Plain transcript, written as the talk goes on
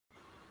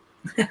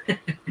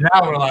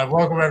Now we're live.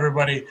 Welcome,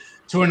 everybody,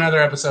 to another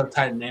episode of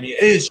Titan Mania.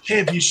 It is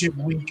championship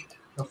week,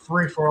 the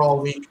free-for-all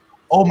week.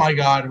 Oh, my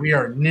God. We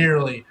are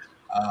nearly,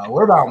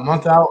 we're about a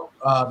month out,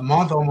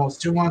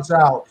 almost 2 months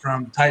out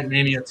from Titan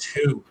Mania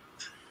 2,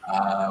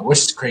 which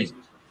is crazy.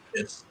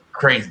 It's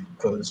crazy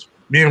because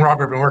me and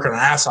Robert have been working our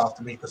ass off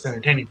to make this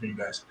entertaining for you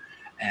guys.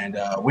 And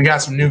we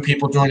got some new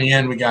people joining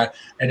in. We got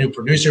a new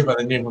producer by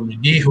the name of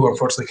McGee, who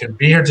unfortunately couldn't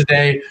be here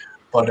today.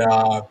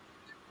 But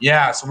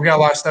yeah, so we got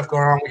a lot of stuff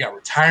going on. We got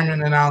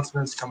retirement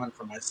announcements coming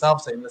from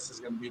myself saying this is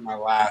going to be my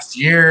last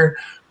year.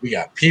 We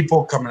got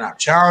people coming out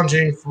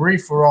challenging,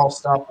 free-for-all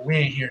stuff. We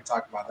ain't here to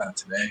talk about that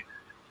today.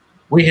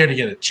 We're here to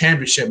get a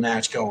championship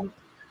match going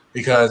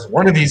because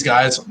one of these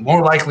guys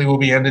more likely will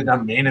be ended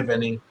up main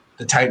eventing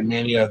the Titan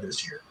Mania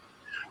this year.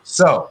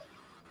 So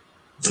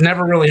it's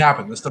never really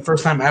happened. This is the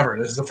first time ever.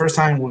 This is the first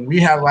time when we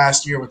had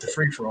last year with the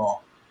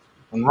free-for-all.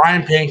 When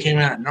Ryan Payne came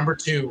in at number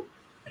 2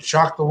 and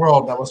shocked the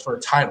world, that was for a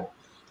title.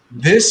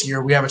 This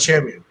year, we have a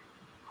champion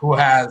who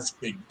has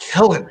been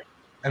killing it.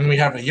 And we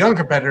have a young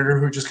competitor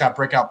who just got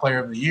Breakout Player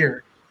of the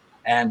Year.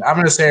 And I'm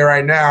going to say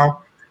right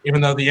now,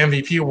 even though the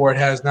MVP award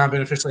has not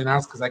been officially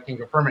announced because I can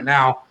confirm it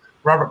now,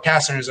 Robert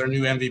Castner is our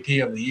new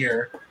MVP of the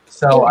year.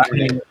 So, I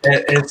mean,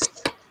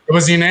 it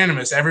was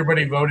unanimous.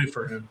 Everybody voted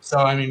for him. So,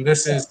 I mean,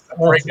 this is a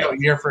breakout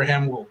year for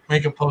him. We'll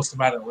make a post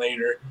about it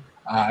later.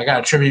 I got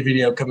a tribute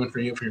video coming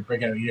for you for your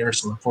breakout year,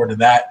 so look forward to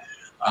that.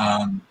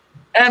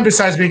 And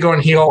besides me going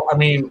heel, I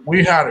mean,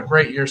 we've had a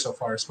great year so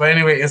far. But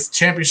anyway, it's the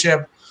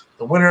championship.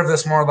 The winner of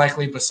this more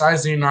likely,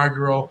 besides the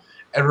inaugural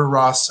Edward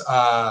Ross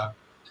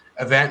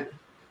event,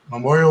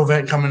 memorial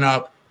event coming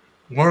up,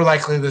 more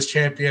likely this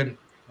champion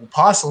will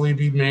possibly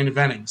be main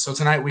eventing. So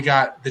tonight we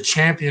got the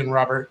champion,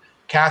 Robert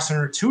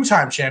Castner,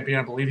 2-time champion.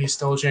 I believe he's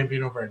still a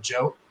champion over at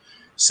Joe.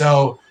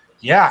 So,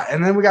 yeah,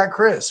 and then we got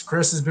Chris.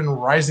 Chris has been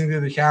rising through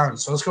the challenge.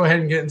 So let's go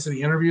ahead and get into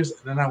the interviews, and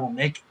then I will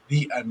make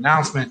the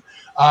announcement.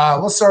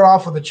 Let's start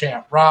off with the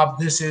champ. Rob,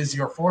 this is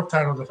your 4th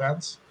title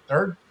defense.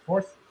 3rd?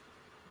 4th?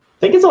 I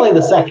think it's only the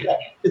 2nd.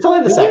 It's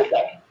only the 2nd.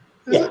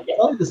 Yeah, it's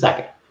only the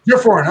 2nd. You're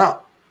 4-0.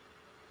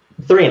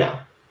 3-0.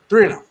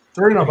 3-0.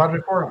 3-0, about to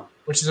be 4-0,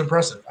 which is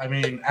impressive. I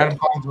mean, Adam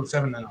Collins was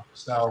 7-0.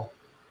 So.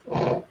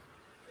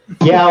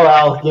 Yeah,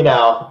 well, you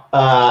know,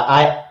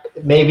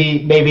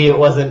 maybe it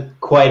wasn't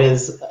quite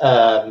as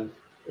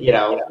you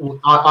know,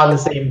 on the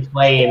same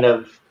plane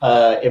of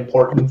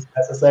importance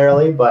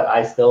necessarily, but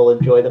I still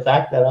enjoy the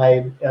fact that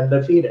I am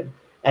defeated.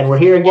 And we're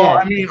here again. Well,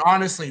 I mean,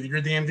 honestly,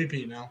 you're the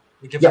MVP now.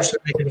 We can officially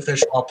make it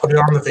official. I'll put it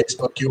on the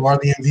Facebook. You are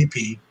the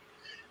MVP.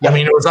 I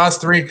mean, it was us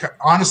 3.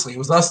 Honestly, it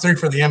was us 3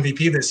 for the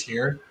MVP this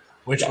year,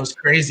 which was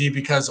crazy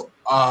because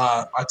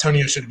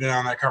Antonio should have been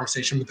on that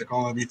conversation, but there can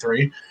only be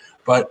 3.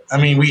 But, I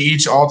mean,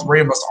 all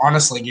 3 of us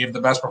honestly gave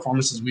the best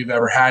performances we've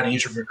ever had in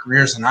each of our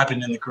careers, and I've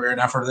been in the career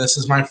now for this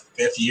is my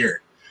 5th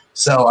year.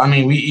 So, I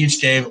mean, we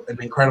each gave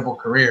an incredible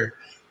career,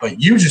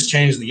 but you just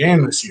changed the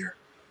game this year.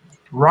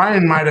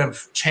 Ryan might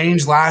have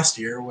changed last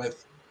year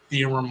with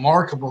the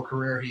remarkable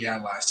career he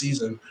had last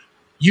season.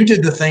 You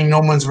did the thing no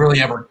one's really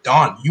ever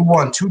done. You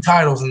won 2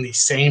 titles in the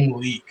same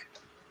league.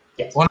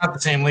 Yes. Well, not the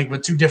same league,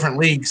 but 2 different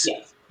leagues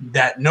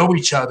that know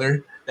each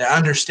other, that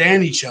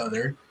understand each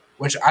other,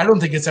 which I don't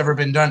think it's ever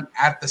been done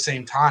at the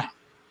same time.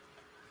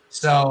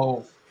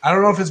 So I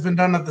don't know if it's been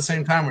done at the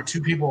same time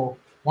where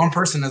one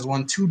person has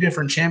won 2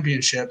 different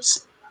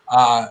championships,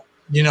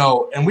 you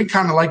know, and we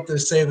kind of like to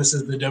say this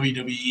is the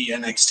WWE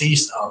NXT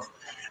stuff.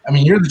 I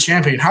mean, you're the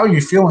champion. How are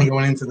you feeling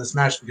going into this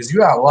match? Because you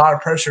got a lot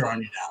of pressure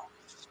on you now.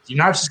 You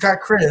not just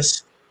got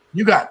Chris,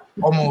 you got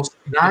almost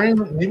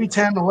 9, maybe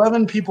 10,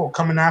 11 people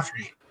coming after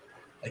you.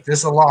 Like, this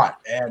is a lot.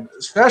 And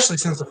especially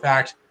since the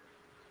fact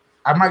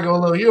I might go a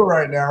little heel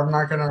right now. I'm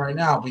not going to right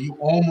now, but you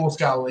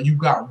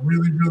got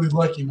really, really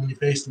lucky when you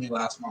faced me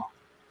last month,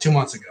 2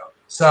 months ago.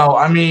 So,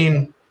 I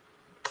mean.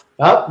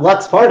 Well,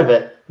 luck's part of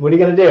it. What are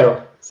you going to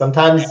do?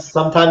 Sometimes the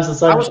sun shines.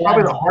 That was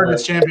probably the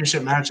hardest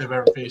championship match I've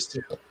ever faced,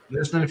 too.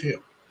 There's been a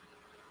few.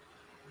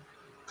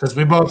 Because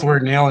we both were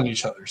nailing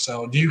each other.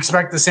 So, do you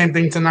expect the same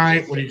thing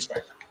tonight? What do you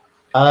expect?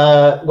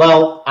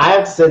 Well, I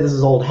have to say this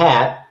is old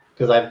hat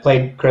because I've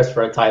played Chris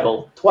for a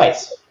title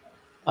twice.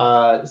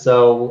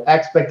 So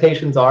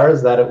expectations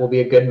is that it will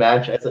be a good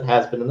match as it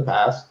has been in the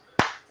past.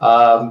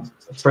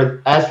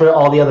 As for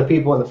all the other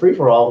people in the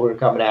free-for-all who are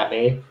coming at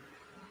me,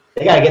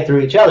 they got to get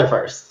through each other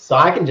first. So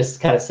I can just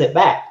kind of sit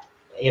back.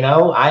 You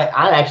know,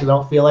 I actually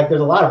don't feel like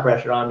there's a lot of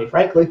pressure on me,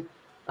 frankly.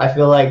 I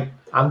feel like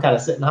I'm kind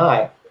of sitting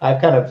high.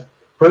 I've kind of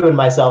proven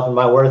myself and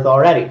my worth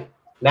already.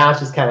 Now it's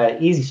just kind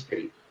of easy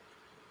street.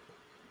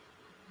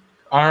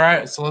 All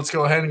right, so let's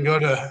go ahead and go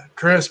to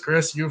Chris.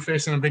 Chris, you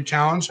facing a big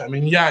challenge. I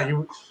mean, yeah,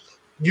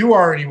 you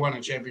already won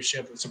a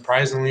championship, and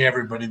surprisingly,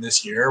 everybody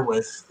this year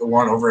with the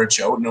one over at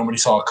Joe. Nobody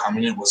saw it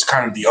coming. It was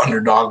kind of the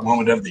underdog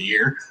moment of the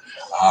year.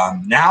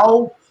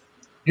 Now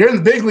you're in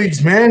the big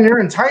leagues, man. You're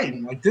in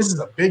Titan. Like, this is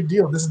a big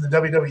deal. This is the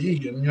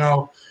WWE. And, you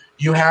know,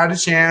 you had a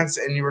chance,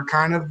 and you were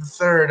kind of the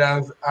third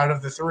out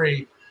of the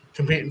 3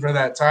 competing for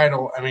that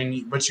title. I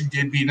mean, but you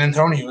did beat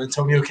Antonio.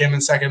 Antonio came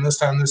in second this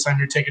time. This time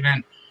you're taking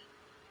in.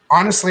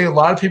 honestly, a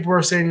lot of people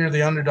are saying you're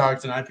the underdog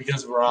tonight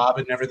because of Rob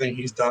and everything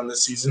he's done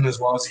this season, as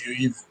well as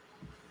you.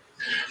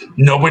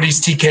 Nobody's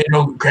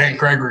TK'd Grant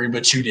Gregory,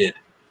 but you did.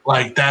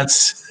 Like that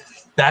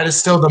is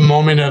still the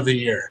moment of the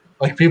year.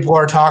 Like people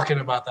are talking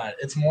about that.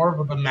 It's more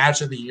of a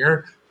match of the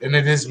year than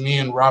it is me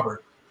and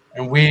Robert.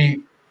 And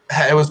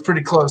it was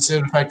pretty close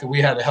to the fact that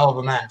we had a hell of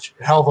a match,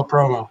 a hell of a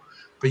promo.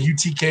 But you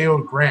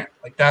TKO'd Grant.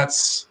 Like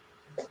that's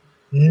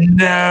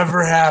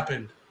never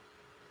happened.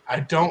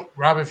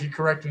 Rob, if you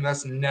correct me,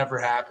 that's never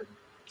happened.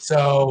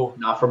 So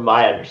not from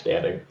my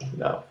understanding,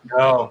 no.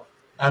 No.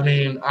 I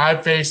mean, I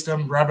faced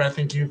him. Robert, I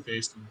think you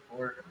faced him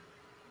before.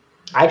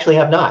 I actually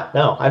have not.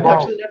 No, I've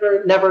actually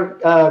never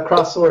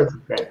crossed swords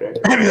with Grant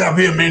Gregory. Maybe that'll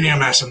be a Mania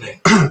match someday.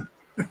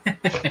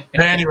 But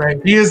anyway,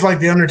 he is like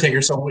the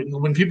Undertaker. So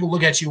when people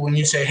look at you, when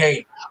you say,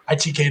 "Hey, I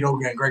TK'd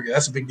Grant Gregory,"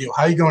 that's a big deal.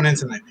 How are you going in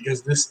tonight?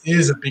 Because this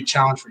is a big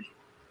challenge for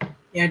you.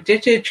 Yeah,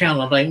 this is a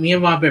challenge. Like me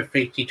and Robert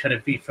faced each other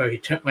before. He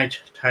took my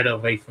title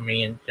away from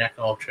me in Jack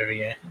All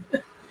Trivia.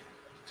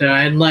 So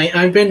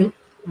I've been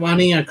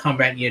wanting a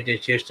comeback year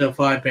this year. So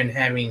far,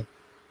 I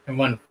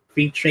won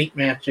 3 straight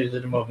matches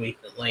in the most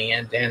recently,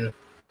 and then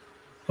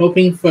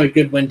hoping for a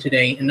good win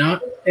today. And I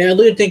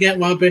alluded to get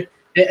Robert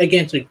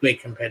against a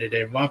great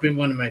competitor. Robert,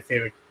 one of my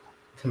favorite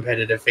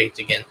competitor faced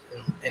against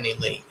in any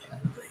league.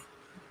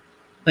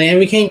 And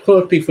we came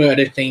close before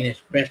other things,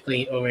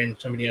 especially over in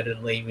some of the other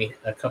league.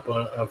 A couple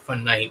of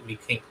fun nights, we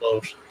came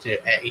close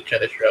at each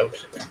other's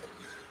throats.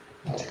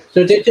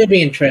 So this will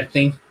be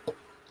interesting.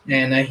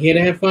 And I'm here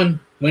to have fun.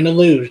 Win or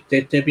lose,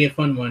 this will be a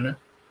fun one.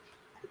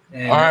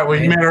 All right,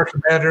 we've met our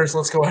competitors.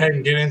 Let's go ahead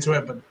and get into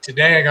it. But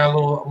today I got a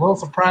little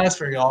surprise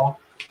for y'all.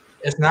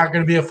 It's not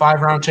going to be a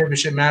 5-round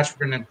championship match.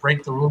 We're going to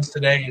break the rules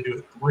today and do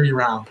a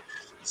 3-round.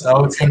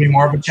 So it's going to be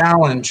more of a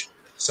challenge.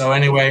 So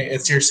anyway,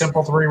 it's your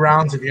simple 3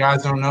 rounds. If you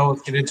guys don't know,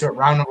 let's get into it.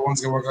 Round number 1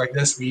 is going to work like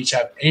this. We each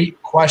have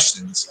 8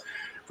 questions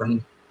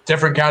from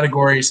different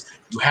categories.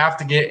 You have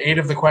to get 8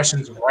 of the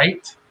questions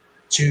right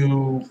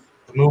to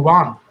move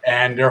on.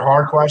 And they're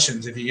hard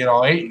questions. If you get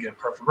all 8, you get a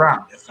perfect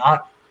round. If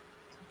not,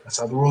 that's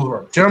how the rules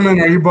work. Gentlemen,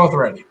 are you both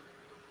ready?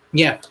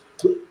 Yeah.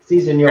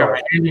 Season your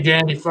handy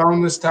dandy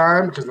phone this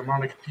time because I'm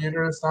on a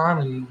computer this time.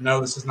 And no,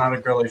 this is not a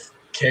girly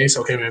case.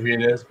 Okay, maybe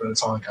it is, but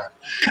it's all I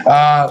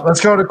got. Let's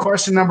go to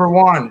question number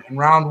 1 in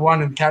round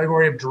 1 in the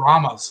category of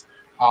dramas.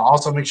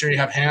 Also, make sure you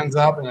have hands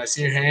up, and I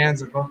see your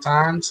hands at both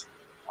times.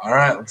 All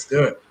right, let's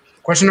do it.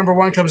 Question number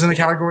 1 comes in the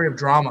category of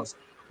dramas.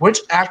 Which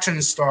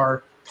action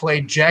star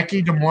played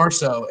Jackie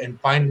DeMorso in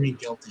Find Me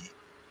Guilty?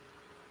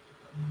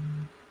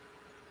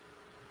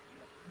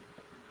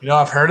 You know,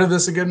 I've heard of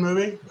this. A good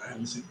movie. I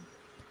haven't seen it.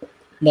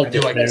 I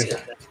do like this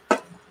guy.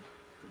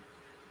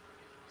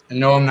 And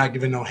no, I'm not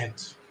giving no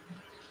hints.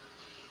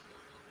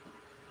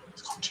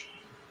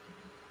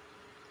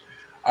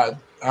 All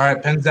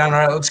right, pens down. All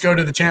right, let's go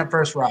to the champ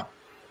first, Rob.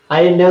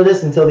 I didn't know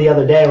this until the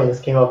other day when this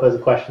came up as a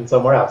question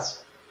somewhere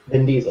else.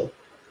 Vin Diesel.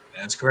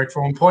 That's correct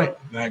for 1 point.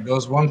 That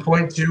goes 1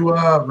 point to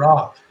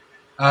Rob.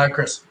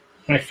 Chris.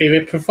 My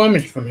favorite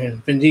performance from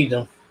him, Vin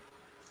Diesel.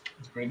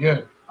 That's pretty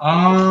good.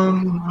 I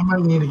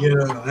might need to get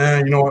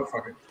you know what?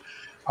 Fuck it.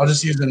 I'll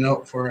just use the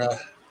note for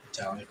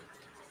tally.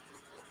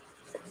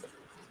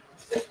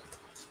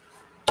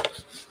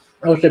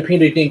 Also,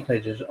 Peter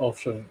Dinklage is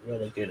also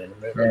really good in the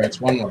movie. All right, it's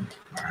 1-1. All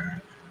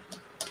right.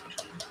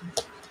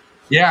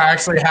 Yeah, I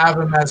actually have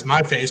him as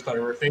my face, but I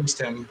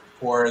refaced him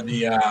for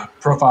the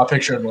profile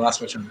picture of the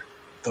last Witch Hunter.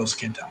 Those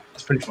can't tell.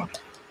 It's pretty funny.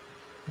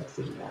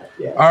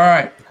 Yeah. All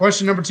right.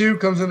 Question number 2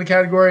 comes in the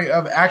category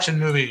of action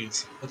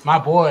movies with my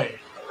boy,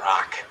 The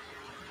Rock.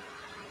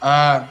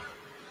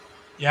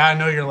 Yeah, I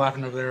know you're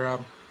laughing over there,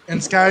 Rob. In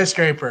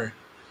Skyscraper,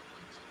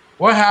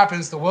 what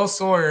happens to Will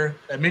Sawyer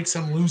that makes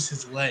him lose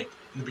his leg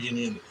in the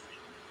beginning of the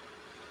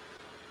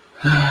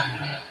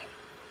movie?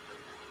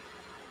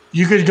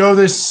 You could go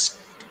this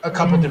a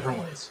couple different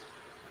ways.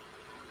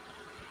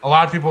 A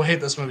lot of people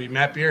hate this movie.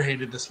 Matt Beer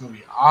hated this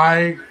movie.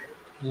 I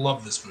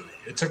love this movie.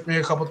 It took me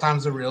a couple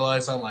times to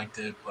realize I liked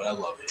it, but I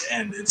love it.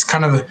 And it's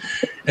kind of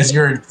as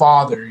your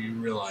father, you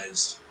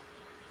realize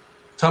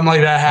something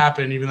like that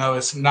happened, even though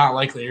it's not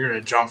likely you're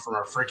going to jump from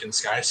a freaking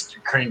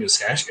crane to a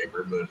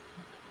skyscraper. But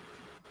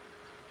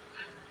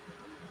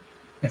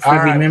all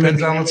right,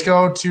 let's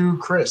go to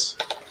Chris.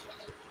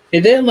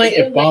 Is there like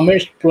a bomb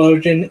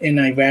explosion in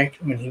Iraq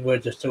when he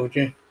was a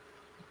soldier?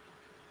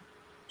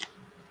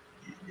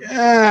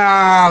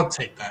 Yeah, I'll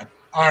take that.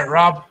 All right,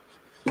 Rob.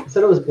 I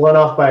said it was blown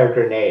off by a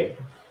grenade.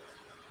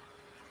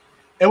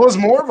 It was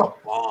more of a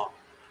bomb.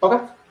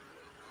 Okay.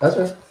 That's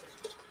right.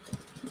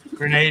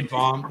 Grenade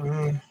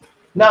bomb.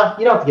 No,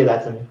 you don't have to give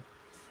that to me.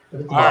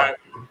 All right.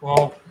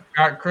 Well,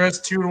 got Chris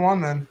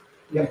 2-1 then.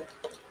 Yep.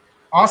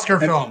 Oscar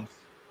films.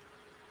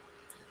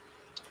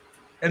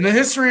 In the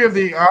history of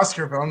the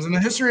Oscar films, in the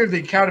history of the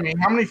Academy,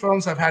 how many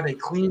films have had a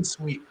clean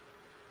sweep?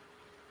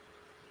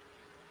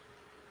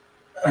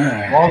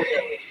 Well,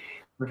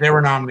 they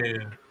were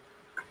nominated.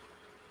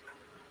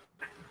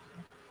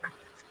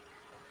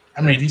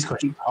 I mean, these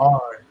questions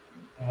are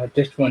hard.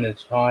 This one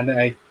is hard.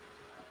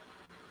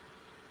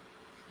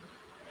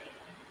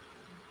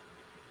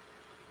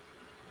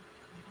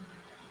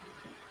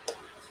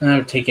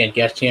 I'll take a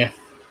guess here.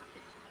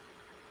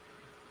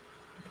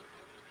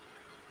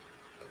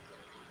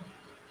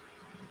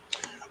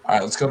 All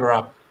right, let's go to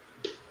Rob.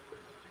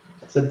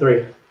 I said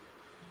 3.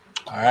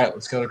 All right,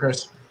 let's go to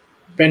Chris.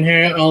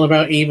 Ben-Hur, All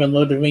About Eve, and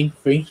Lord of the Rings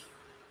 3.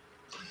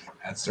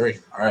 That's 3.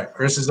 All right,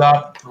 Chris is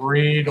up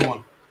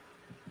 3-1.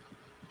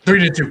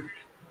 3-2.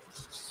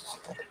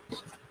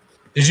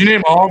 Did you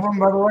name all of them,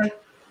 by the way?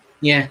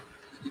 Yeah.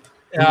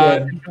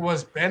 It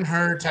was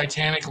Ben-Hur,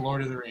 Titanic,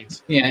 Lord of the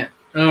Rings. Yeah.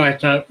 Oh, I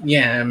thought.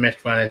 Yeah, I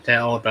missed one. It's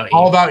All About Eve.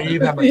 All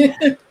About Eve.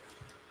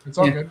 It's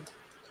all Yeah. good.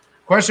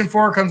 Question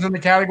 4 comes in the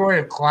category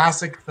of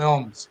classic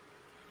films.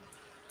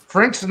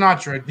 Frank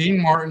Sinatra,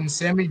 Dean Martin,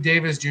 Sammy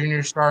Davis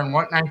Jr. star in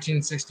what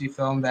 1960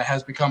 film that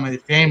has become a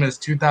famous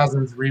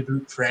 2000s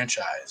reboot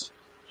franchise?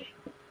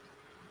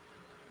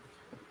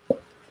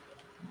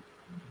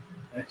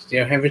 I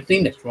still haven't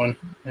seen this one.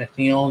 I've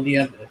seen all the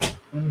others.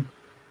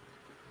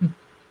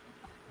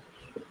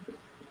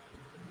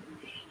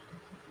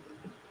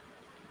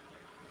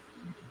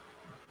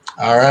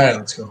 All right,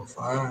 let's go.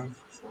 5,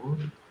 4,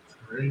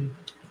 3,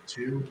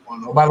 2,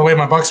 1. Oh, by the way,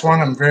 my Bucks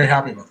won. I'm very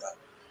happy about that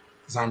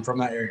because I'm from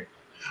that area.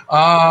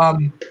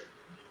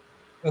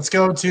 Let's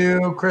go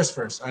to Chris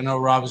first. I know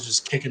Rob is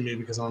just kicking me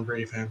because I'm a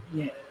Brady fan.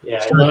 Yeah.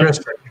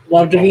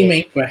 Love the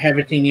remake, but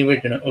haven't seen the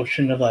original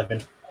Ocean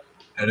 11.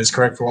 That is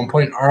correct for 1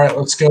 point. All right,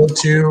 let's go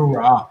to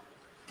Rob.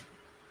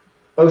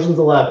 Ocean's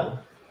 11.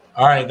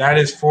 All right, that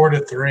is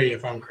 4-3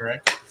 if I'm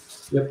correct.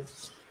 Yep.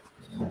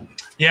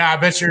 Yeah, I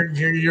bet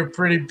you're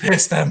pretty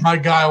pissed that my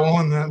guy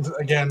won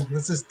again.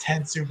 This is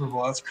 10th Super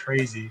Bowl. That's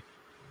crazy.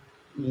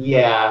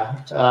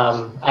 Yeah.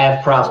 I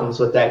have problems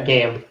with that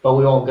game, but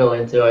we won't go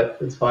into it.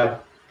 It's fine.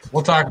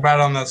 We'll talk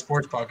about it on that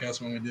sports podcast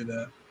when we do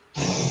that.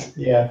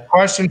 Yeah.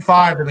 Question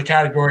 5 in the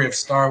category of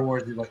Star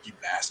Wars, you lucky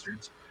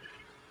bastards.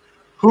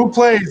 Who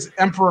plays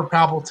Emperor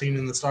Palpatine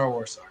in the Star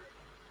Wars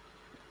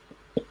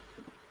saga?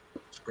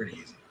 It's pretty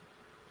easy.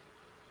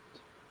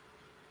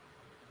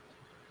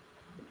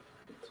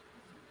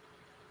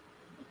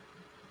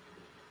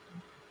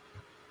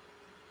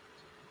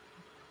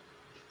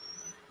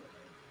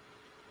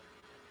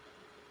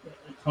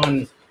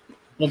 A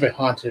little bit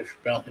hard to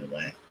spell it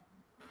away.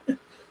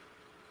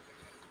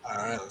 All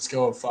right, let's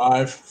go.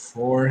 5,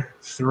 4,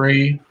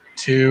 3,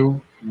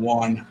 2,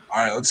 1.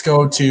 All right, let's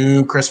go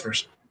to Chris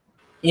first.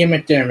 Ian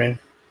McDermott.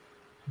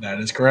 That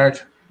is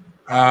correct.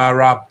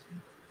 Rob.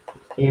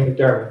 Ian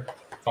McDermott.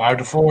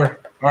 5-4. All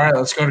right,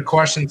 let's go to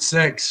question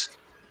 6.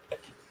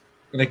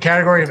 In the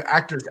category of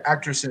actors,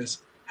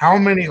 actresses, how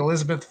many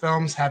Elizabeth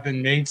films have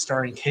been made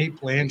starring Kate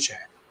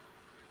Blanchett?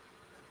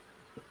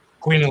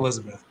 Queen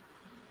Elizabeth.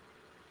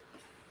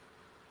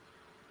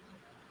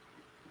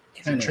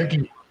 It's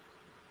tricky.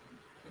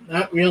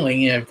 Not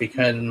really, yeah,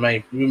 because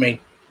my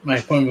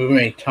former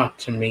roommate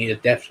talked to me to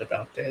death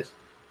about this.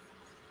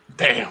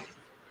 Damn.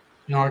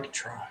 No, I could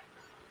try.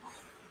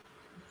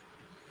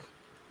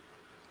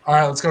 All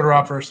right, let's go to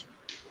Rob first.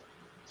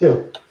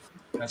 2.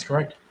 That's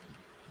correct.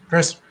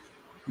 Chris.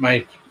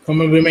 My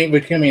former roommate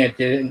would kill me. I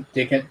didn't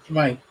get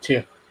right,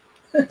 2.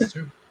 That's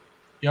 2.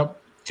 Yep.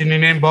 Can you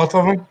name both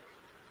of them?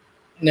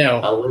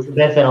 No.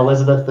 Elizabeth and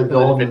Elizabeth the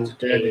Golden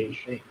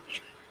Age.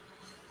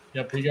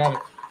 Yep, you got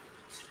it.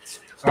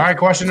 All right,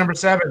 question number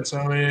 7.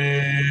 So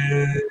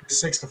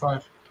it's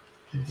 6-5.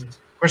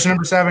 Question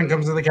number 7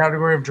 comes in the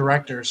category of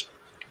directors.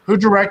 Who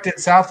directed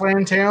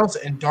Southland Tales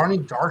and Donnie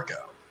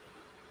Darko?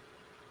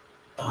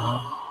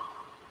 Oh.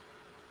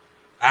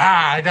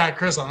 I got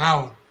Chris on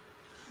that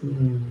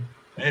one.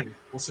 Maybe.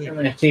 We'll see.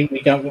 I think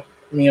we got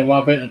me and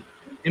Robert.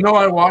 You know,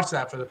 I watched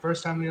that for the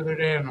first time the other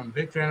day, and I'm a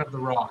big fan of The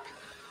Rock.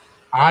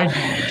 I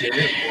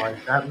didn't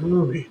like that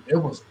movie. It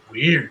was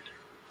weird.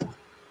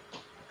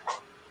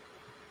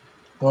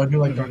 Well, I do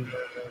like Donnie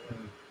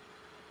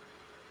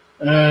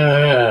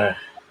Darko.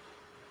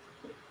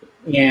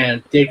 Yeah,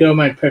 there go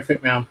my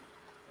perfect round.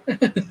 I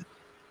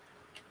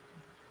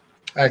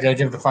gotta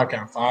give the 5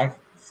 count. 5,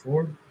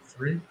 4,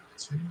 3,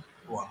 2,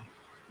 1.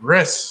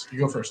 Riss, you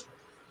go first.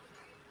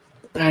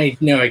 I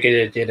know I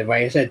did it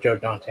right. I said Joe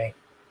Dante.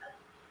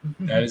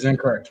 That is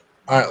incorrect.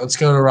 All right, let's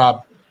go to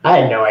Rob. I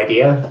had no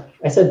idea.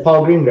 I said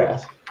Paul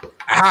Greengrass.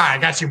 I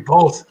got you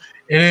both.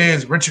 It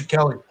is Richard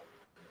Kelly.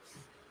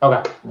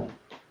 Okay.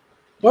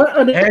 What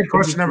other And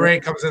question number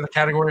 8 comes in the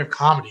category of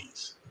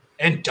comedies.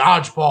 And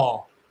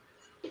dodgeball.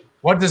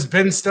 What does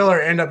Ben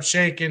Stiller end up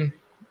shaking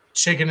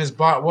his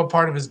body? What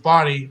part of his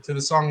body to the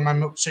song "My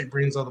Milkshake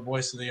Brings All the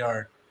Boys to the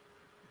Yard"?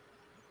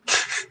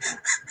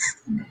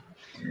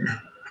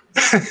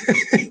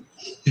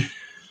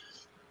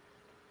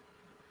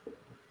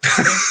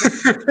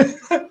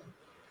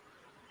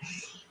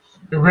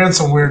 We ran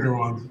some weirder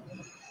ones.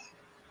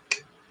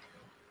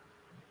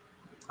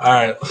 All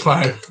right,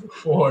 5,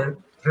 4,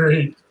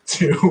 3,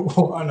 2,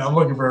 1. I'm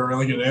looking for a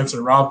really good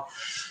answer, Rob.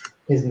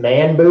 His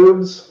man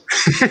boobs?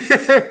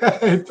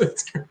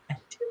 That's correct.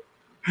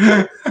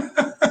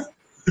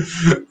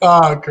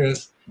 Oh,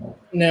 Chris.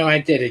 No, I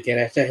did again.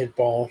 I said his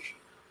balls.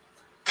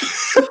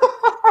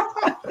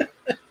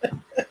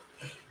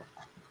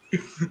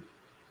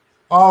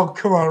 Oh,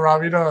 come on,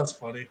 Rob. You know that's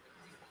funny.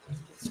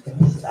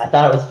 I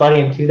thought it was funny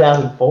in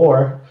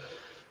 2004.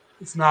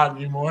 It's not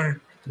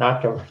anymore.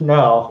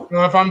 No.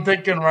 Well, if I'm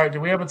thinking right,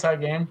 do we have a tie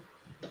game?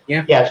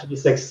 Yeah. Yeah, it should be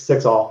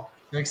 6-6 all.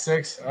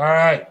 6-6. All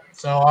right.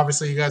 So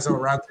obviously you guys know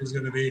what round two is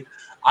going to be.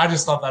 I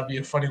just thought that'd be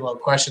a funny little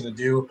question to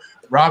do.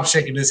 Rob's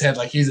shaking his head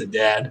like he's a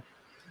dad.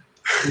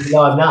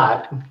 No, I'm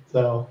not.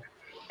 So.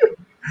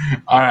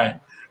 All right.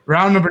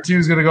 Round number two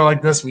is going to go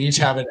like this. We each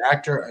have an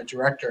actor, a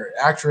director,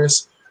 an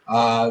actress.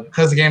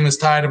 Because the game is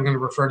tied, I'm going to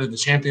refer to the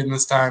champion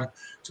this time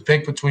to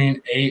pick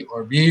between A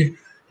or B.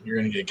 You're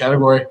going to get a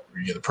category. You're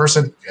going to get a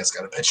person. You guys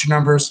got to pitch your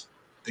numbers,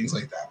 things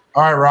like that.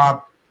 All right,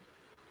 Rob.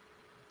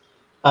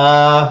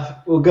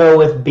 We'll go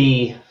with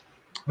B.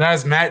 That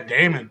is Matt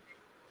Damon.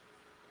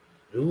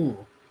 Ooh.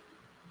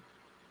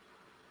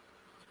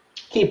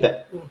 Keep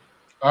it.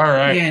 All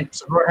right. Yeah.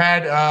 So go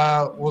ahead.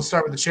 We'll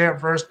start with the champ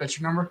first. Pitch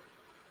your number.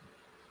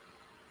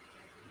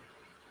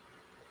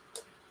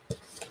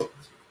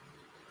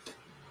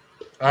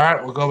 All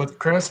right. We'll go with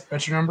Chris.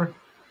 Pitch your number.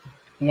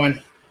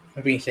 1.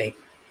 For being safe.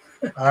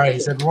 All right. He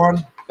said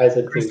 1. I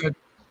said Chris 2. said.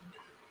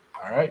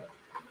 All right.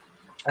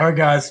 All right,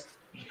 guys.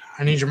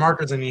 I need your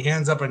markers. I need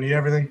hands up. I need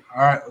everything.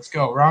 All right. Let's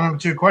go. Round number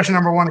 2. Question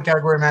number 1, the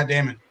category Matt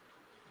Damon.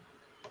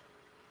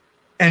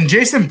 And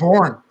Jason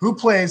Bourne, who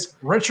plays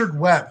Richard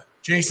Webb,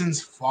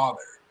 Jason's father.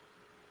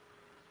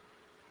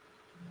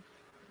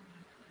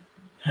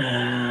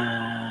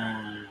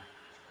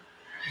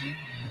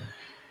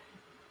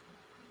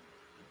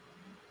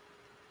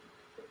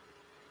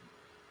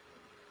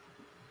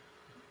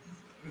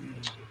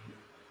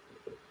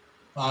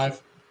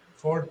 Five,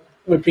 4.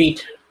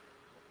 Repeat.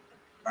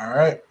 All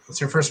right.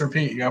 What's your first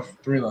repeat? You got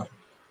 3 left.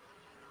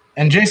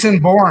 And Jason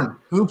Bourne,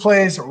 who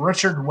plays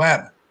Richard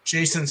Webb,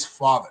 Jason's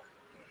father.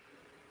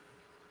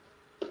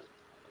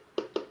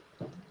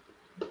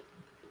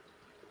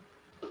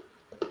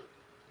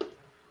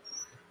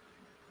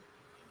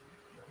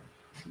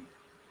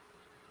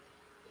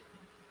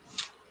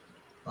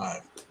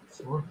 Five,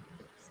 4,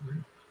 3,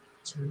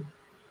 2, 1.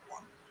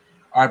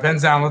 All right,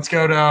 Ben's down. Let's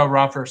go to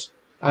Rob first.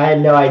 I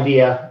had no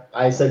idea.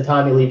 I said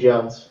Tommy Lee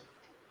Jones.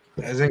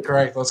 That is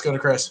incorrect. Let's go to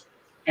Chris.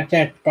 I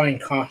said Brian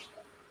Cost.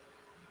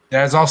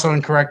 That is also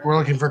incorrect. We're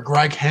looking for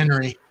Greg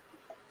Henry.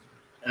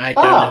 I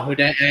don't know who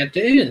that actor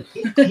is.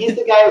 He's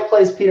the guy who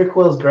plays Peter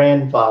Quill's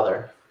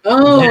grandfather.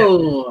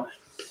 Oh.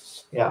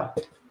 Yeah.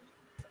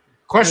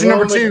 Question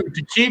number 2,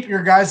 to keep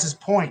your guys'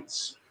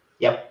 points.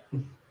 Yep.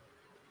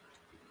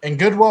 In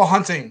Good Will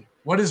Hunting,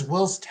 what is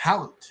Will's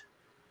talent?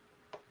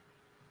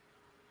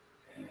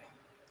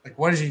 Like,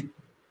 what is it?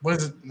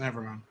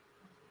 Never mind.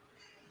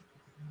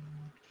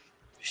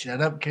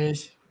 Shut up,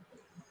 Chris.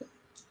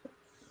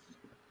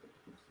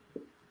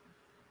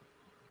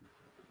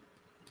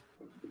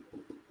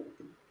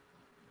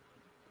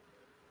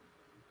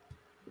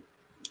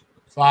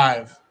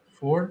 Five,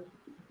 4,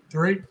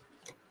 3,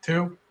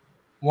 2,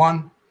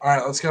 1. All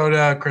right, let's go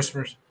to Chris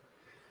first.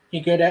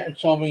 You good at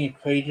solving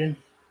equation?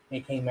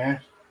 Making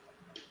math?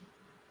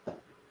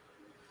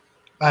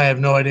 I have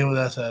no idea what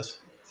that says.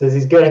 Says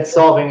he's good at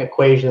solving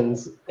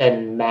equations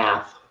and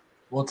math.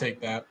 We'll take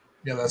that.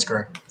 Yeah, that's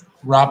correct.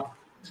 Rob?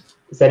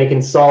 He said he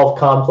can solve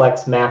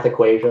complex math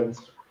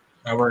equations.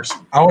 That works.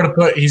 I would have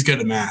put he's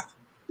good at math.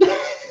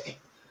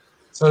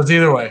 So it's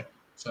either way.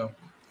 So,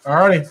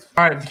 alrighty.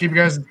 All right, to keep you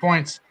guys at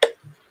points.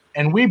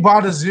 And We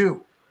Bought a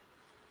Zoo.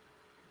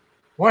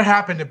 What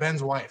happened to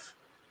Ben's wife?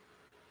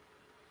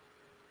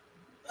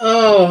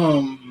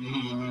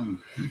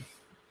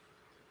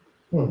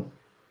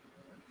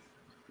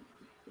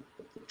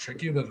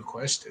 Tricky little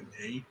question,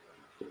 eh?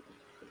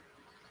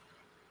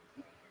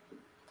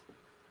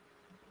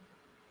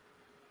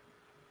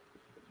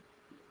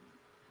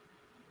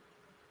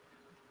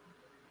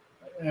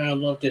 I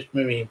love this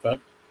movie, but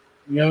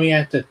you only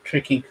asked a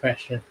tricky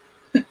question.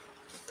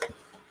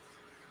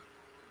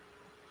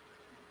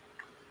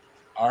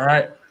 All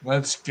right,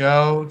 let's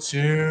go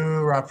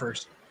to Rob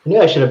first. I knew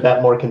I should have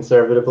bet more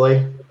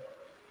conservatively.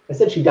 I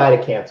said she died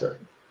of cancer.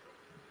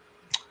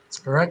 That's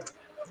correct.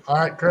 All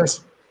right,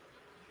 Chris.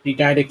 She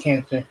died of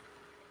cancer.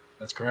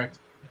 That's correct.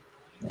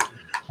 All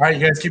right,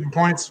 you guys keep your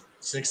points.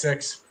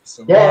 6-6.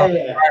 So Yeah. All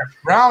right,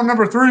 round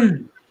number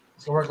 3.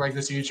 So work like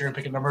this. You each are going to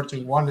pick a number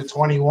between 1 to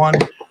 21.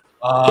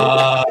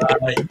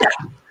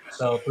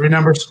 So 3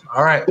 numbers.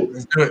 All right,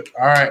 let's do it.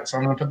 All right, so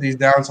I'm going to put these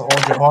down. So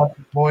hold your horse,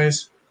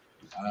 boys.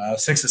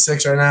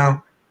 6-6 right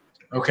now.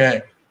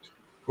 Okay.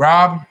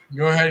 Rob,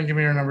 go ahead and give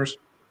me your numbers.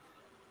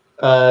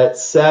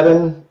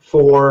 7,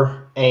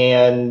 4,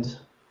 and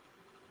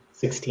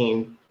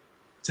 16.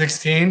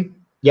 16.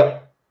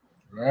 Yep.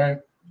 All right.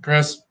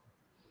 Chris.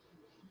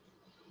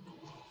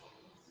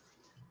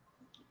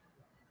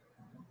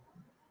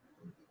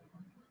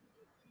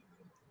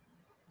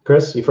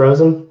 Chris, you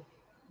frozen?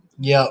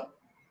 Yep.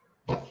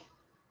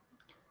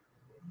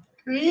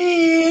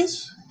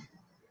 Chris.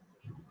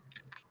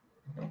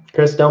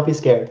 Chris, don't be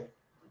scared.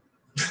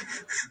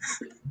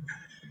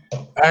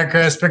 All right,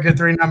 Chris, pick your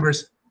 3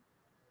 numbers.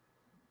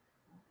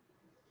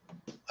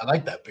 I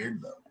like that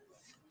beard, though.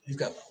 He's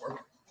got that work.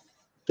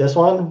 This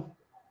one?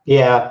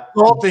 Yeah.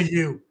 Both of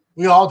you.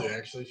 We all do,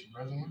 actually.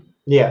 Surprisingly.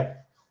 Yeah.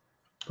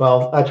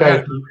 Well, I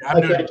try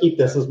to keep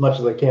this as much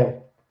as I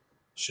can.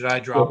 Should I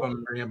drop him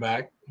and bring him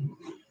back?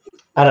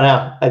 I don't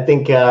know. I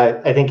think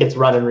it's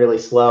running really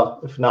slow,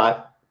 if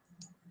not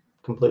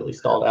completely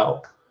stalled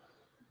out.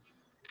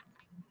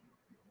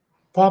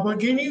 Papa,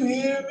 can you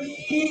hear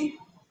me?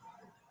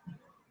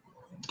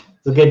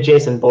 It's a good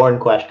Jason Bourne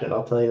question,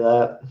 I'll tell you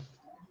that.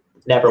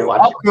 Never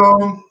watched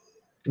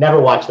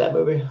that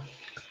movie.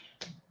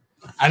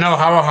 I know.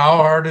 How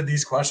hard are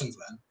these questions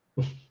then?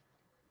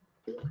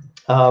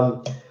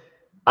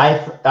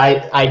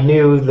 I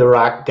knew The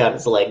Rock got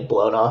his leg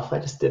blown off. I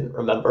just didn't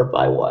remember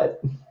by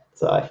what.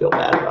 So I feel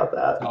bad about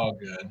that. Oh,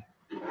 good.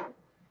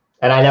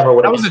 And I never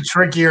would. That was a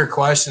trickier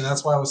question.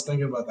 That's why I was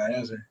thinking about that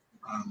answer.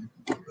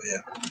 But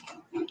yeah.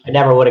 I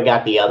never would have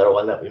got the other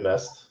one that we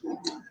missed.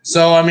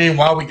 So I mean,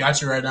 while we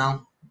got you right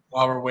now,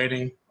 while we're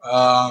waiting,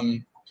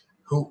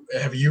 who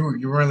have you?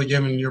 You're really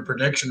giving your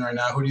prediction right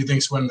now. Who do you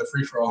think's winning the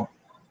free for all?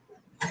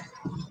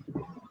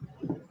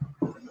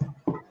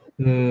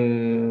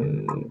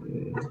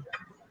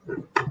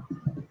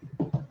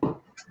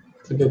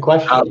 It's a good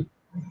question.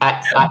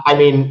 I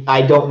mean,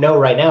 I don't know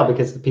right now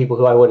because the people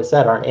who I would have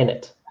said aren't in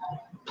it.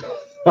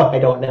 I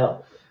don't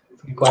know.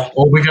 It's a good question.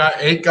 Well, we got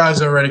 8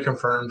 guys already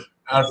confirmed.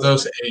 Out of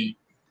those 8,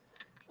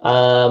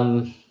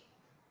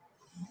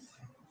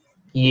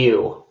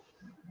 you.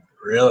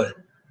 Really?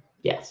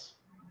 Yes,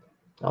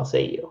 I'll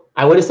say you.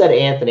 I would have said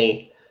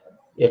Anthony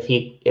if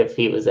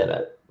he was in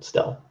it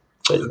still.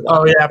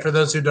 Oh yeah, for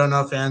those who don't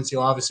know, fans,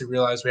 you'll obviously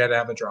realize we had to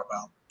have a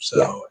dropout,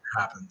 so it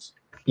happens.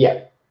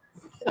 Yeah,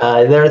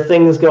 there are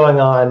things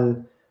going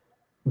on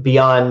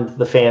beyond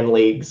the fan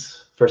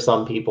leagues for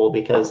some people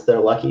because they're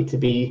lucky to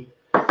be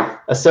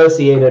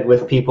associated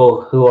with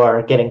people who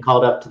are getting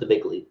called up to the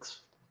big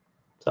leagues.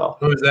 So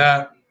who's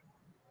that?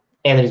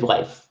 Anthony's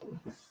wife,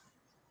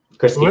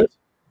 Christina.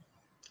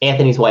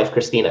 Anthony's wife,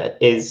 Christina,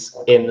 is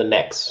in the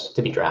mix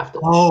to be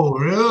drafted. Oh,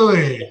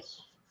 really?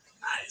 Yes.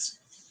 Nice.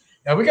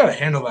 Yeah, we got to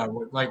handle that.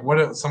 Like, what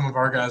are some of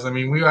our guys? I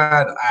mean, we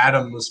had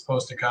Adam was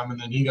supposed to come,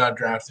 and then he got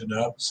drafted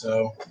up.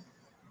 So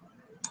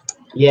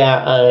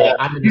yeah,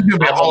 he's gonna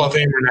be a Hall of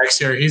Famer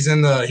next year. He's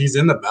in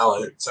the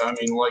ballot. So I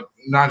mean, like,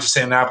 not just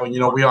saying that, but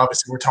we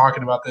obviously we're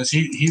talking about this.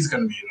 He's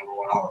gonna be a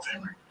 #1 Hall of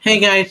Famer. Hey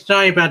guys,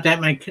 sorry about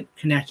that. My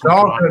connection.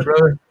 All good,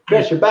 brother.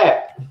 Chris, you're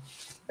back.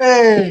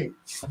 Hey.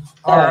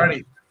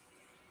 Alrighty.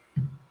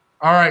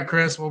 All right,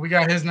 Chris. Well, we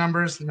got his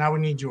numbers. Now we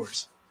need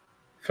yours.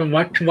 From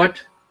what to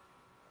what?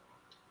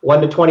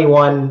 1 to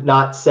 21,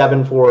 not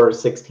 7, 4, or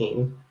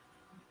 16.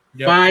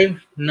 Yep.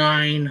 5,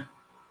 9,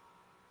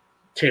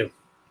 2.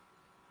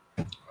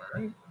 All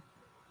right.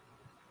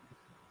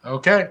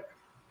 Okay.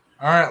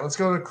 All right. Let's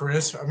go to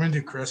Chris. I'm gonna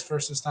do Chris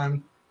first this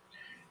time.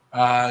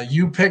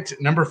 You picked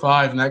number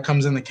 5, and that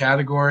comes in the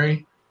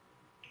category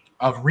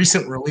of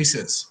recent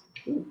releases.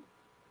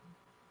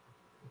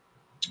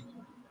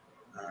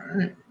 All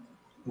right.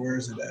 Where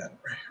is it at?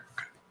 Right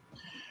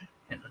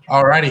here. Okay.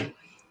 All righty.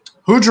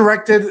 Who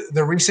directed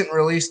the recent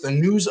release, The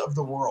News of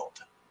the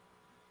World?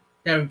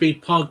 That would be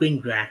Paul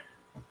Greengrass.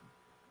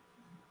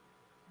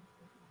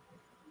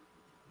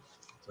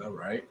 Is that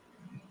right?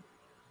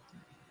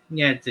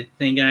 Yeah, the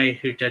same guy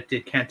who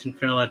did Captain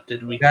Phillip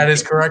did we. That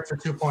is correct for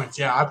 2 points.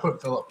 Yeah, I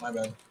put Philip. My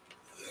bad.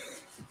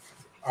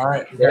 All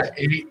right. We got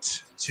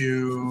 8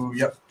 to.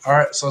 Yep. All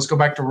right. So let's go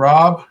back to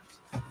Rob.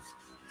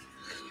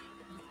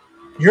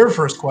 Your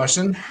first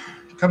question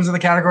comes in the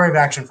category of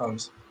action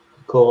films.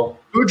 Cool.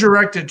 Who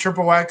directed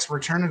Triple X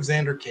Return of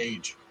Xander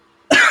Cage?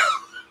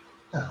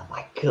 Oh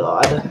my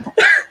god.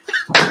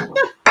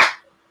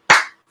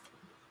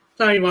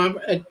 Sorry, Mom.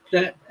 I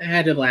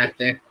had to laugh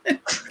there.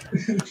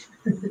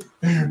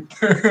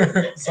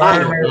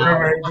 Sorry,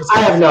 I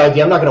have no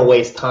idea. I'm not going to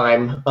waste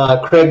time.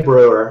 Craig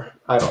Brewer.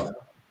 I don't know.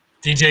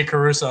 DJ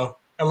Caruso.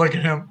 And look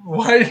at him.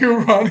 Why are you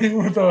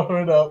running with a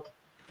hood up?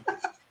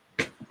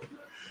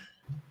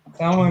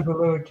 Sound like the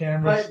little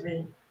camera.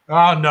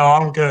 Oh, no,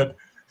 I'm good.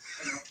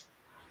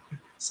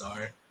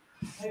 Sorry.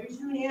 Have you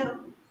seen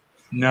him?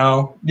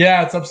 No.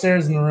 Yeah, it's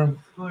upstairs in the room.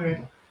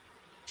 Okay.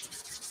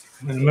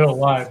 I'm in the middle of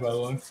live, by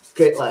the way.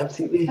 Great live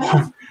TV.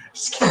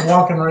 Just keep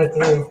walking right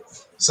through.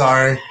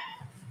 Sorry.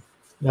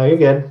 No, you're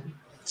good.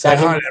 Say hi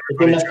to It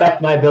everybody. didn't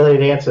affect my ability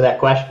to answer that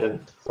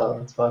question, so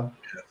it's fun.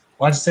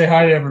 Why don't you say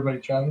hi to everybody,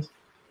 Travis?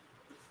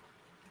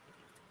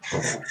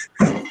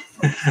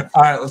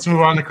 All right, let's move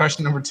on to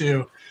question number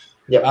 2.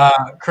 Yep.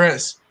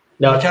 Chris,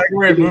 No, the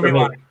category of movie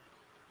line.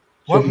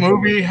 What Should be for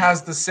movie me.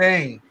 has the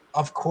saying,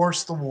 "Of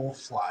course the wolf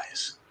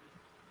flies"?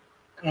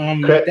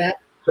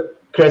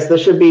 Chris,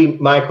 this should be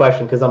my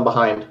question because I'm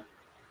behind.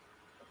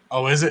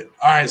 Oh, is it?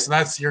 All right, so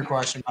that's your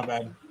question. My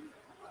bad.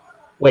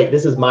 Wait,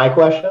 this is my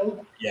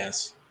question?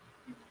 Yes.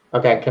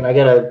 Okay, can I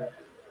get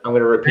I'm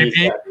going to repeat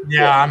that.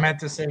 Yeah, I meant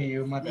to say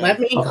you. My bad. Let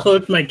me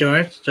close my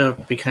door so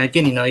because I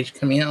get any noise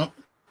coming out.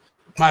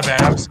 My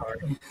bad. I'm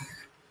sorry.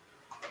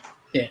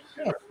 Yeah.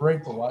 I'm gonna break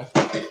the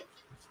Wi-Fi.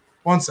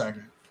 1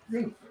 second.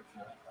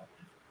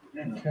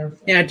 Careful.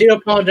 Yeah, I do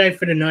apologize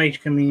for the noise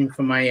coming in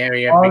from my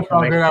area. Oh, because it's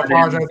all my good. I phone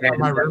apologize is for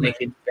my roommate.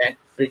 making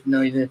big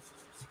noises.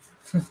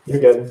 You're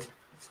good.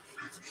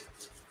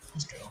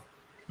 Let's go.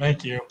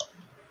 Thank you.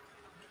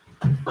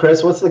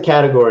 Chris, what's the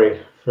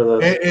category for the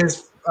It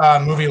is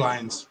movie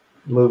lines.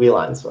 movie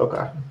lines?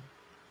 Okay.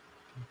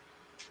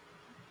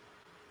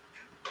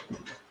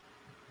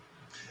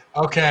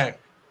 Okay.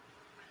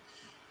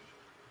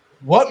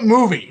 What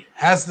movie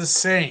has the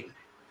saying,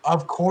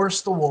 "Of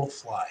course the wolf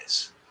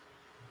flies"?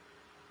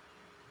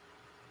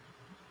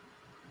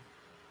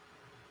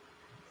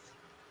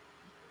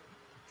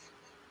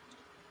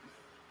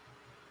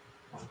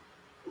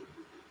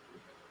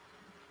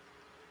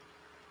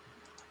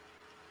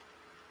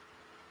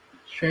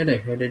 Should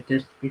have heard of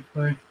this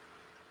before.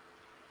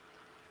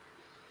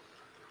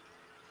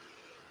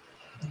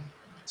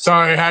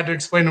 Sorry, I had to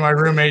explain to my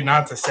roommate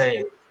not to say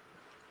it.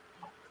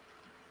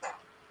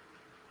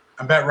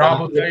 I bet Rob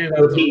will tell you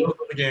that's the rules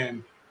of the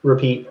game.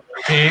 Repeat.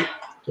 Repeat.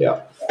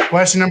 Yeah.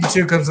 Question number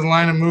 2 comes in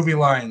line of movie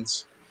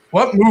lines.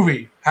 What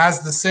movie has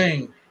the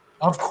saying,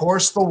 "Of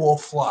course the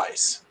wolf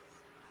flies"?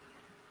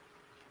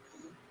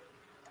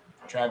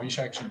 Trav, you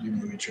should actually do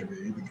movie trivia.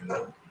 You'd be good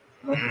at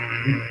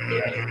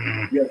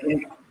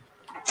it.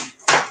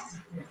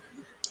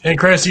 Hey,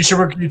 Chris, you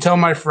tell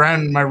my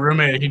friend, my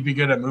roommate, he'd be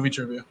good at movie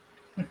trivia.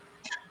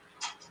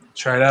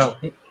 Try it out.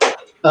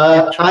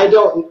 I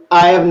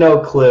have no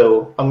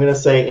clue. I'm gonna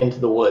say Into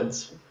the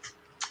Woods.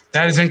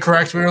 That is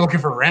incorrect. We were looking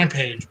for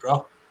Rampage,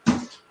 bro.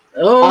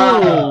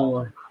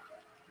 Oh.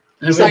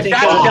 You said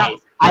lies.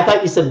 I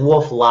thought you said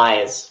Wolf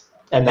Lies,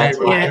 and that's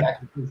why.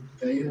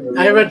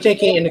 I was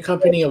thinking In the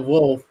Company of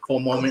Wolf for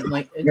a moment,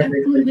 like, is that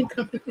really the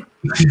company?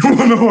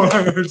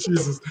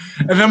 Jesus.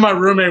 And then my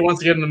roommate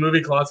wants to get in the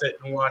movie closet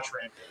and watch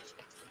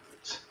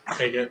Rampage.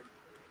 Take it.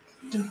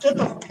 Dude, get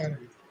the fuck out of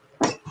here.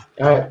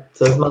 All right,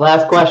 so this is my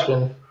last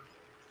question.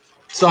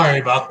 Sorry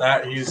about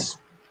that. He's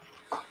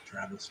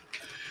Travis.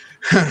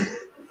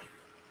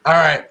 All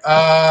right.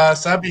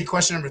 So that'd be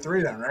question number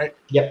 3 then, right?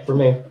 Yep, for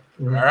me.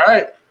 All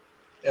right.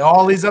 It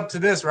all leads up to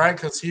this, right?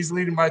 Because he's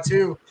leading by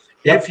 2.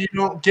 Yep. If you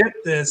don't get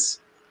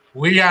this,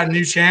 we got a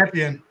new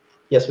champion.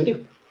 Yes, we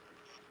do.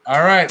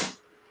 All right.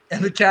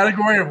 In the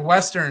category of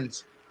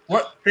Westerns,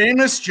 what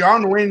famous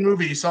John Wayne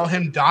movie saw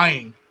him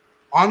dying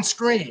on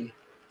screen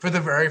for the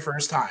very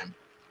first time?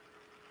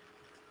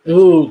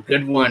 Ooh,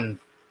 good one.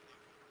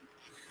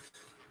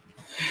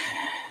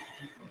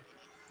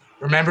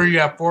 Remember, you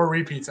have 3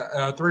 repeats.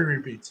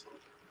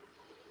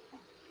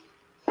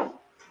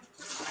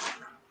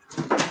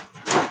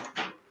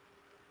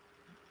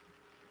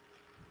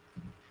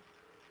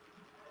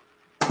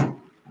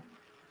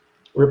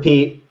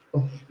 Repeat.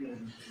 In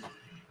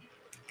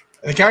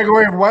the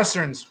category of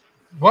Westerns,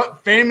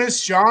 what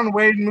famous John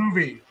Wayne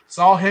movie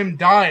saw him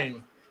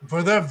dying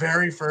for the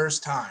very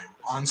first time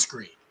on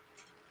screen?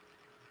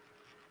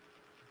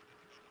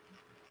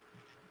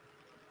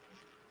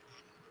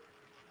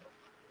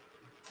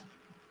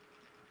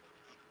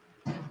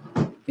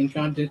 Think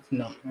on this?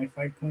 No, my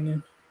 5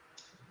 point.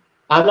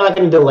 I'm not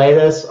going to delay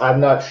this.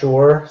 I'm not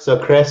sure. So,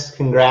 Chris,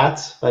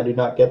 congrats. If I do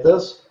not get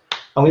this,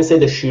 I'm going to say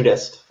The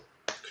Shootist.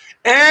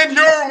 And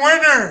your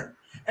winner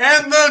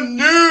and the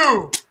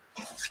new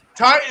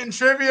Titan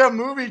Trivia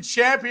Movie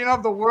Champion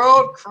of the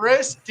World,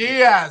 Chris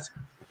Diaz.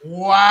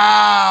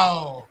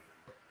 Wow.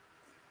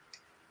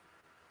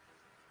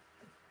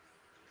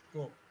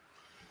 Cool.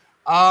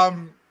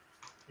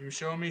 You're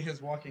showing me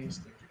his walking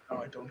stick. Oh,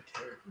 I don't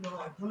care. No,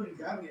 I told you,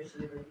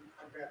 obviously. I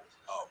grabbed it.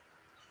 Oh.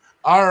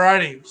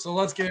 Alrighty, so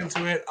let's get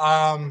into it.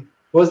 What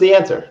was the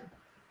answer?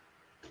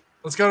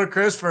 Let's go to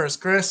Chris first.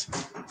 Chris,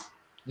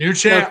 new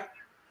champ.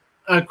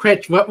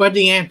 Chris, what was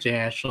the answer,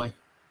 actually?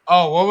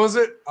 Oh, what was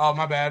it? Oh,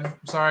 my bad. I'm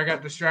sorry, I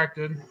got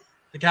distracted.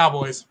 The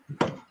Cowboys.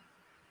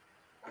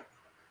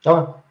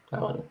 Oh,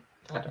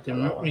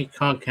 Didn't we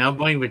call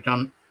Cowboy? We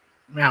don't.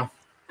 Well.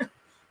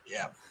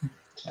 Yeah.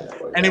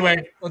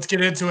 Anyway, let's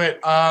get into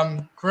it.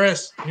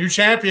 Chris, new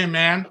champion,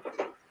 man.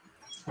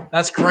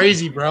 That's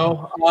crazy,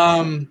 bro.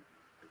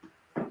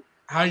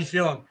 How you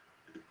feeling?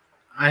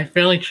 I'm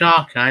feeling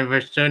shocked. I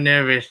was so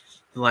nervous.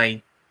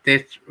 Like,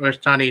 this was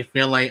starting to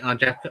feel like on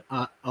just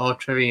all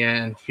trivia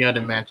and few other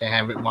match I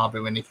had with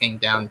Robert when it came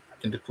down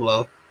to the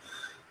flow.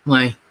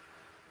 Like,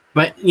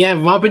 but yeah,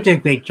 Robert did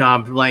a great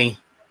job. Like,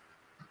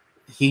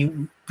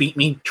 he beat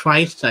me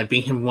twice. I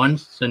beat him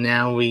once. So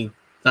now we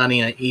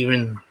starting an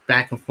even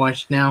back and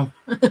forth now.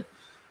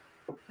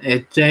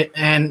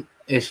 And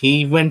if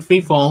he wins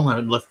free fall, I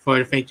would look forward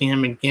to facing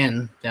him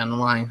again down the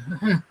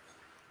line.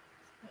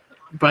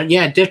 But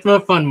yeah, this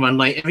was a fun one.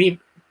 Like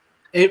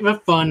it was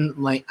fun.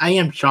 Like I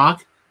am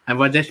shocked. I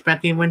was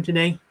expecting a win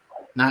today.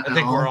 Not I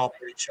think at all. we're all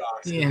pretty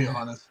shocked, to be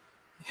honest.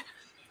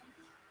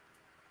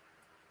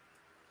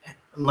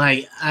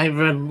 Like I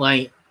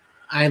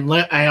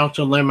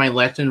also learned my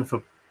lesson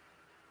for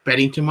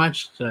betting too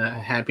much. So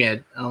I'm happy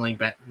I only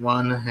bet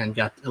 1 and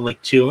got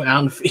like 2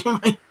 out of the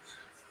field.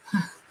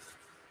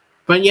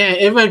 But yeah,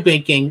 it was a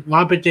great game.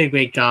 Robert did a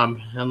great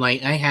job, and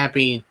like I'm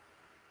happy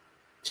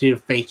to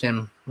face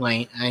him.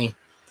 I'm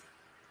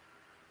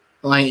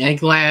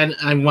glad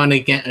I want to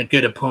get a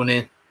good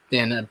opponent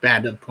than a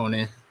bad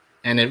opponent,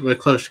 and it was a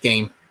close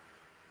game.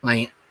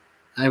 Like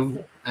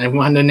I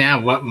wonder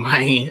now what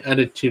my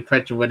other two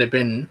questions would have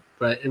been,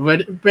 but it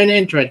would have been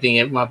interesting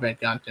if Robert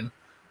got them.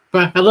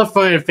 But I look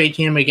forward to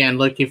facing him again.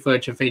 Looking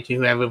forward to facing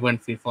whoever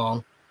wins free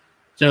fall.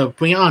 So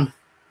bring it on.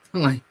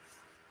 And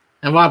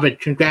Robert,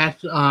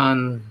 congrats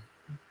on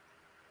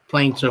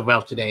playing so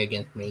well today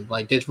against me.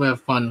 Like, this was a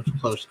fun,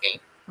 close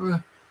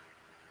game.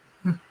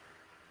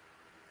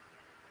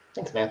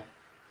 Thanks, man.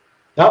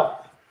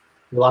 Nope.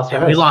 We lost our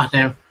host. We lost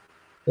him.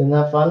 Isn't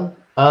that fun?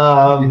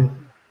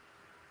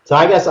 So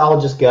I guess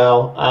I'll just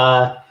go.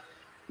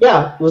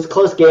 Yeah, it was a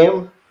close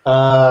game.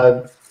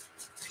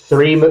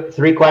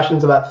 Three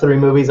questions about 3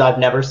 movies I've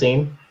never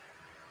seen.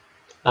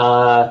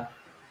 I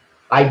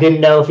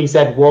didn't know if he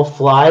said wolf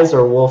flies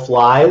or wolf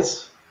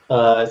lies.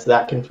 So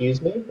that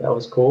confused me. That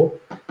was cool.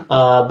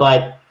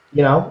 But,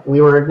 you know,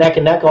 we were neck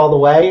and neck all the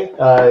way.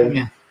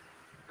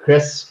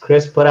 Chris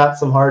put out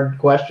some hard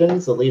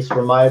questions, at least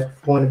from my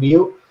point of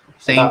view,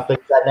 about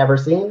things I'd never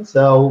seen.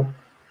 So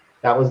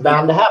that was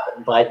bound to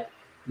happen. But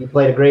you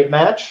played a great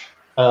match.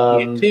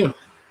 You too.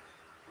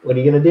 What are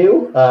you going to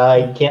do?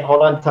 You can't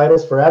hold on to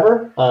titles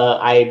forever.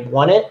 I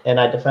won it, and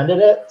I defended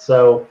it.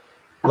 So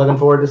looking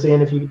forward to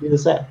seeing if you can do the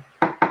same.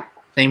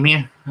 Same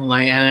here. And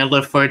I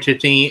look forward to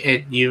seeing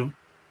it. You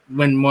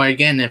win more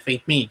again and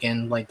face me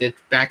again. Like this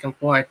back and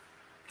forth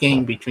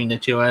game between the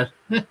two of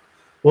us.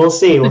 We'll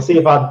see. We'll see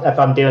if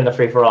I'm doing the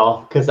free for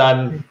all, because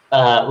I'm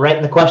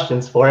writing the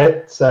questions for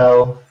it.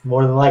 So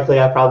more than likely,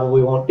 I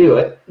probably won't do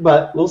it,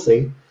 but we'll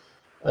see.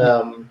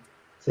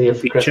 See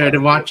if be sure to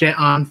watch it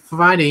on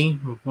Friday,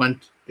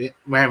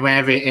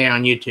 wherever it airs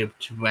on YouTube,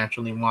 to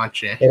actually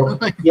watch it.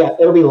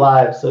 It'll be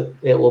live, so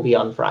it will be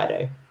on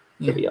Friday.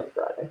 It'll be on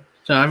Friday.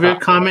 So I will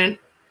comment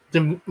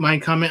my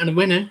comment on the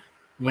winner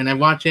when I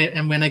watch it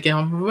and when I get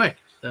home from work.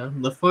 So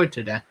look forward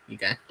to that, you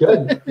guys.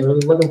 Good.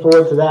 Really looking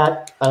forward to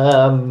that.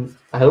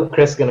 I hope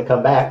Chris is going to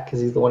come back because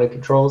he's the one who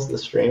controls the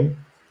stream.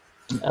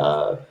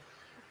 My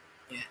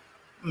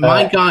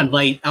God,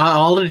 like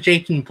all the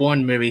Jason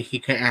Bourne movies, he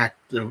could act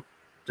the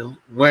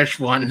worst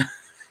one.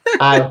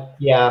 I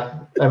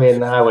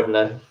mean, I wouldn't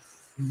have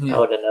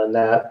known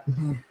that.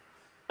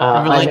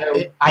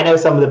 I know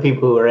some of the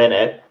people who were in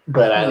it,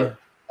 but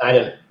I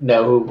didn't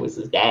know who was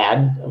his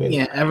dad. I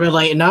mean, I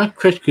really not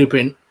Chris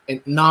Cooper,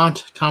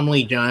 not Tom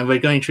Lee Jones. We're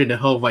going through the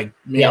whole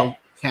male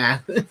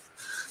cast.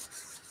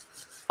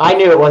 I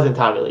knew it wasn't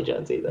Tommy Lee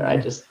Jones either. I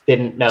just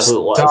didn't know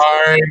who it was.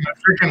 Sorry, my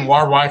freaking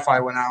Wi-Fi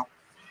went out.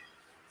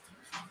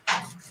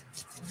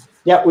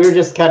 Yeah, we were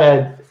just kind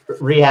of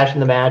rehashing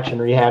the match and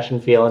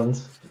rehashing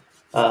feelings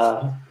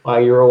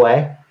while you were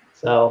away.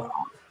 So.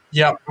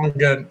 Yep, I'm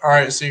good. All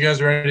right, so you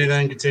guys ready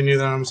then? Continue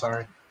then. I'm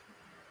sorry.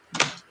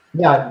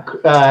 Yeah.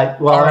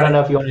 Well, I don't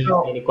know if you want to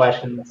ask any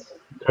questions.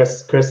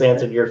 Chris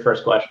answered your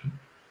first question.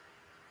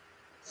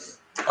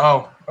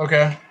 Oh,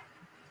 okay.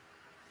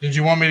 Did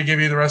you want me to give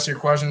you the rest of your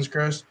questions,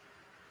 Chris?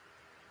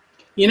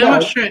 You know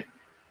what? Sure.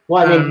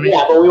 Well, I mean,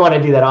 but we want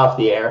to do that off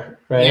the air,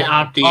 right? Yeah,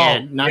 off the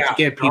air, not to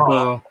give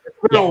people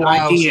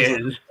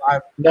ideas.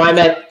 No,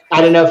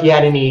 I don't know if you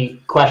had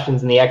any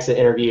questions in the exit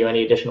interview,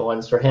 any additional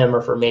ones for him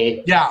or for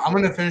me. Yeah, I'm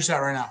going to finish that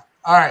right now.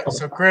 All right,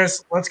 so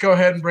Chris, let's go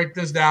ahead and break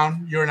this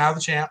down. You are now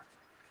the champ.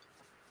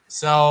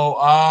 So,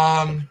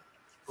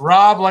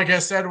 Rob, like I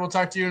said, we'll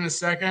talk to you in a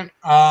second.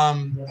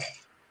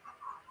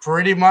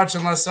 Pretty much,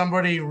 unless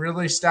somebody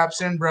really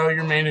steps in, bro,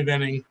 you're main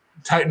eventing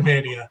Titan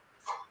Mania.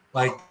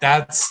 Like,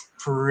 that's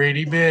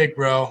pretty big,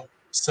 bro.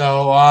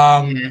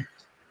 So,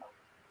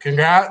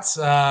 congrats.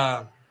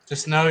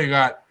 Just know you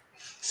got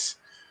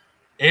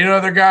 8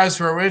 other guys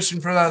who are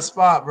wishing for that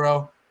spot,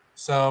 bro.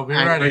 So be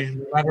ready,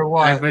 no matter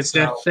what. I was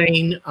just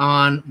saying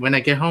when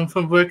I get home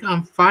from work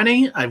on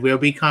Friday, I will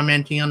be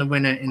commenting on the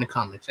winner in the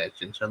comment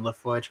section. So look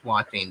forward to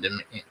watching the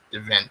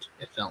event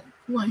itself.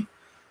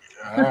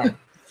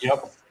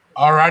 Yep.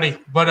 All righty.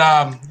 But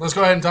let's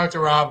go ahead and talk to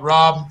Rob.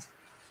 Rob,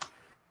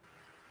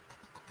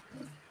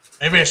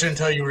 maybe I shouldn't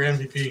tell you we're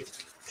MVP.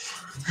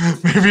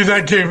 Maybe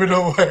that gave it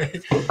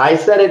away. I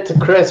said it to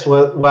Chris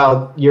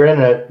while your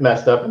internet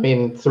messed up. I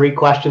mean, 3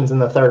 questions in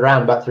the 3rd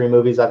round about 3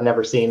 movies I've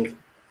never seen.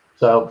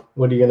 So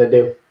what are you going to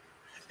do?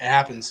 It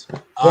happens.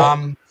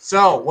 Yeah.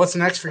 So what's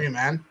next for you,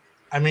 man?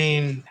 I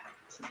mean,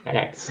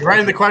 you're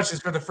writing the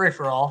questions for the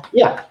free-for-all.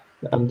 Yeah,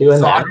 I'm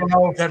doing that. I don't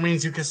know if that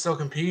means you can still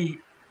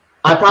compete.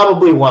 I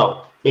probably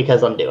won't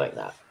because I'm doing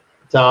that.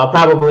 So I'll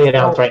probably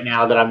announce right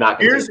now that I'm not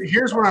going to.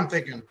 Here's what I'm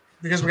thinking.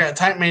 Because we got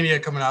Titan Mania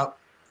coming up.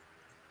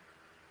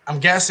 I'm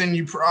guessing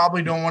you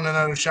probably don't want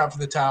another shot for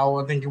the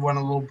towel. I think you want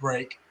a little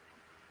break.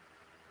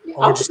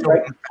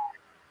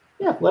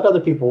 Yeah, let other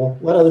people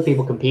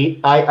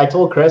compete. I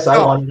told Chris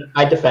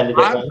I defended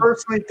it. I'm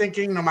personally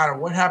thinking no matter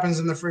what happens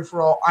in the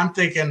free-for-all, I'm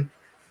thinking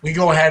we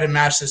go ahead and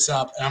match this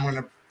up, and I'm going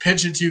to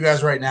pitch it to you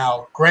guys right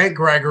now. Grant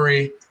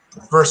Gregory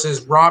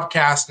versus Rob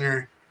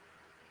Castner,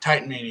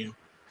 Titan Mania.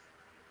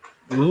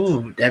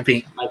 Ooh, that'd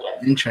be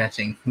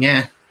interesting.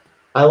 Yeah.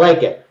 I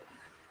like it.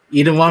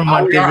 Either one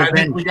might get revenge.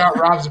 I think we got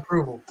Rob's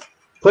approval.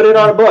 Put it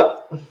on a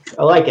book.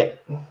 I like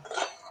it.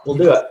 We'll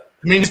do it.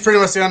 I mean, he's pretty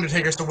much the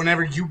Undertaker, so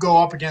whenever you go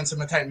up against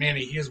him at Titan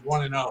Mania, he is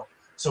 1-0.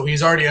 So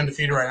he's already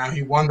undefeated right now.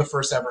 He won the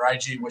first ever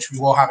IG, which we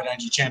will have an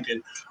IG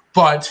champion.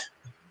 But,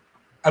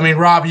 I mean,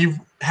 Rob, you've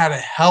had a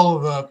hell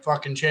of a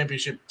fucking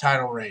championship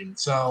title reign.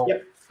 So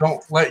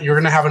you're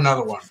going to have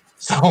another one.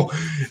 So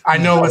I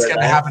know it's going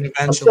to happen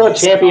eventually. I'm still a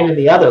champion in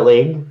the other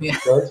league,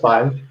 so it's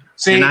fine.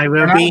 See, and I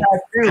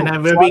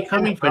will be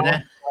coming for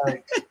that.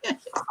 Like,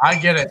 I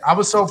get it. I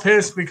was so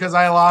pissed because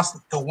I lost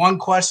the one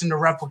question to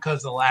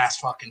replicas the last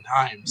fucking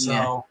time.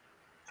 So,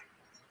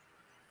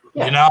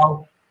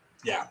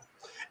 yeah.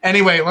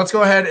 Anyway, let's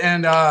go ahead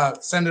and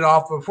send it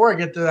off. Before I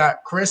get to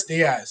that, Chris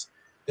Diaz,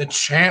 the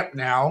champ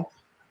now.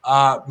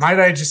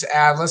 Might I just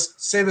add, let's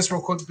say this real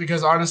quick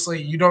because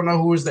honestly, you don't know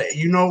who is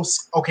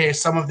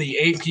some of the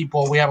 8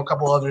 people. We have a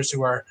couple others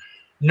who are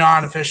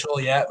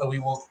non-official yet that we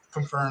will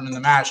confirm in the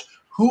match.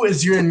 Who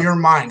is in your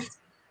mind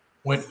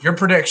with your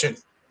prediction?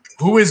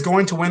 Who is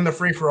going to win the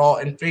free-for-all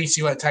and face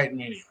you at Titan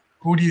Mania?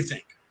 Who do you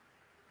think?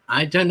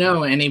 I don't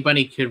know.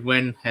 Anybody could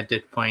win at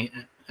this point.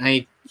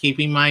 I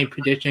keeping my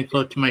prediction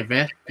close to my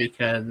vest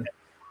because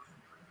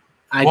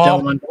I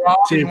don't want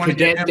to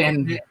predict.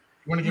 You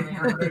want to give him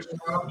your prediction,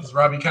 Rob? Because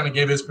Robbie kind of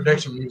gave his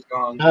prediction when he was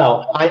gone.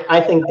 Oh,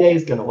 I think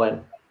Dave's going to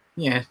win.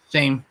 Yeah,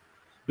 same.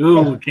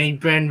 Ooh, James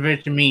Brown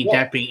versus me.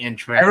 That'd be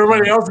interesting.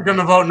 Everybody else is going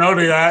to vote no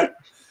to that.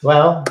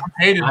 Well,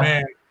 I hated,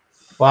 man.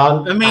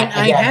 Well, I mean,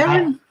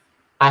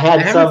 I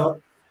had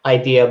some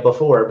idea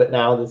before, but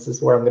now this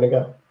is where I'm going to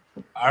go.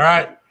 All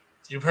right.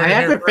 You've heard I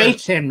haven't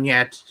faced him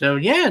yet, so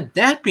yeah,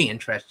 that'd be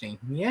interesting.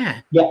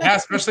 Yeah,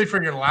 especially for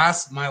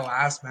my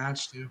last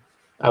match too.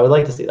 I would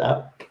like to see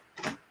that.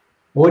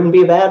 Wouldn't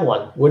be a bad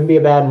one. Wouldn't be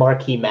a bad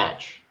marquee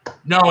match.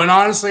 No, and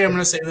honestly, I'm going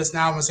to say this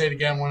now. I'm going to say it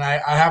again. When I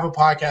have a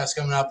podcast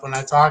coming up, when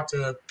I talk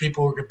to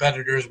people who are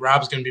competitors,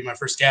 Rob's going to be my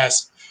first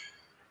guest,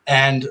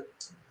 and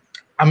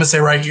I'm going to say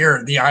right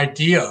here, the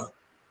idea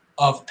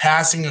of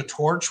passing a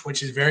torch,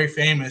 which is very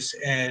famous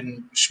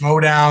in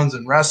schmoedowns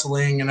and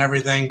wrestling and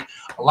everything.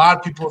 A lot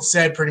of people have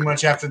said pretty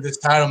much after this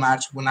title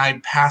match, when I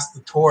passed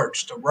the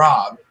torch to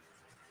Rob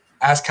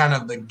as kind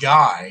of the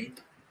guy,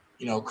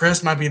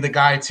 Chris might be the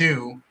guy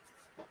too,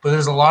 but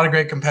there's a lot of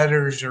great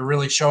competitors who are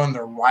really showing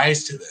their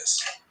rise to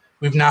this.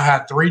 We've now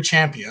had 3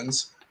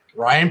 champions,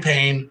 Ryan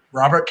Payne,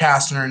 Robert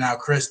Castner, and now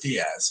Chris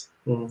Diaz.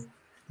 Mm-hmm.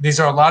 These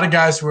are a lot of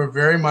guys who are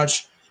very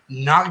much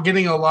not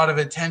getting a lot of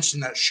attention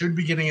that should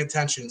be getting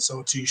attention.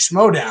 So to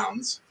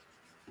schmoedowns,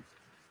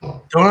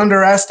 don't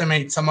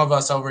underestimate some of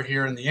us over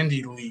here in the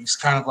indie leagues,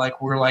 kind of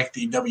like we're like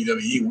the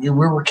WWE. We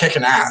were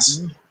kicking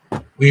ass.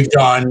 We've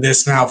done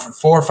this now for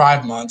 4 or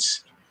 5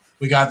 months.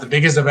 We got the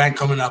biggest event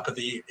coming up at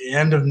the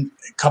end of a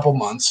couple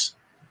months.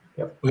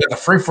 Yep. We got the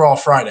free-for-all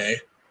Friday.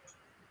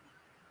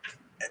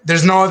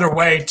 There's no other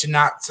way to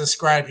not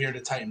subscribe here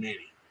to Titan Mania.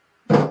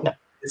 No.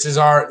 This is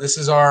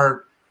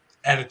our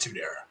attitude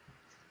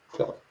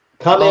era.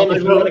 Come in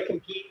if you want to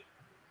compete.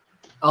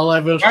 All I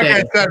will like say.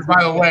 I said,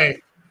 by the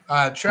way,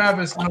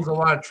 Travis knows a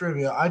lot of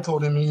trivia. I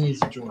told him he needs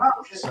to join.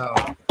 So,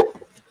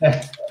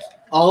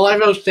 all I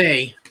will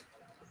say,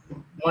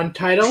 1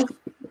 title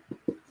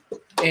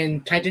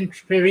in Titan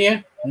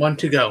Trivia, 1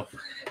 to go.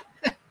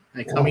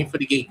 I'm coming for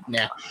the gate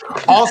now.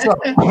 Also,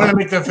 I'm going to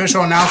make the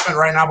official announcement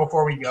right now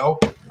before we go.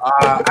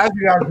 As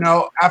you guys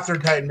know, after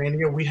Titan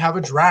Mania, we have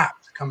a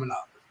draft coming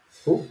up.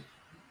 Ooh.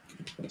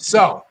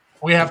 So,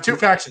 we have 2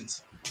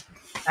 factions.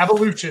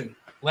 Evolution,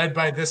 led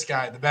by this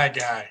guy, the bad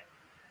guy,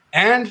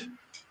 and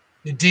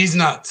the D's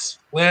Nuts,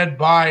 led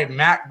by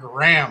Matt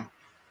Graham.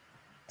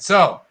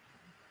 So,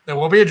 there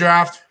will be a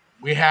draft.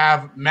 We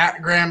have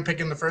Matt Graham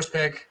picking the first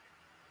pick.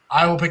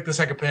 I will pick the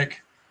second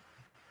pick.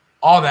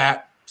 All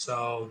that.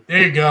 So,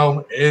 there you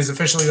go. It is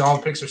officially all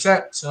the picks are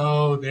set.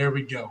 So, there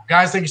we go.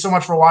 Guys, thank you so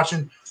much for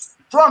watching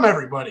from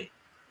everybody.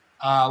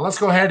 Let's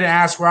go ahead and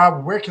ask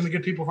Rob, where can the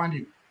good people find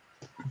you?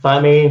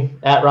 Find me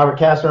at Robert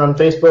Castner on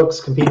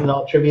Facebooks, competing in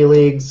all trivia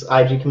leagues,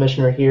 IG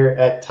commissioner here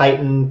at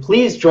Titan.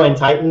 Please join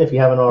Titan if you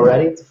haven't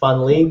already. It's a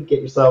fun league.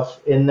 Get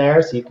yourself in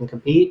there so you can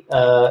compete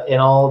in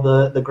all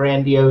the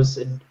grandiose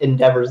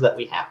endeavors that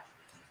we have.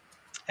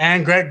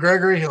 And Greg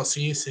Gregory, he'll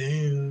see you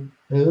soon.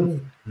 Ooh.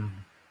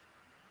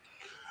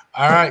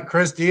 All right,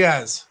 Chris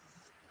Diaz.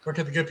 Where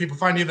can the good people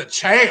find you, the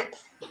champ?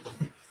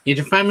 You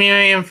can find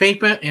me on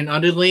Facebook and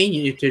other league.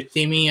 You can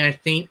see me, I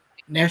think,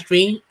 next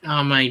week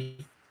on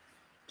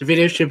the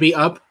video should be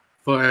up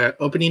for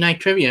opening night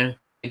trivia.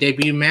 My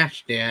debut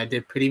match there, I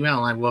did pretty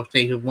well. I won't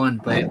say who won,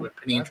 but it was a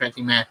pretty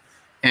interesting match.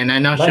 And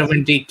I'm not sure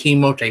when the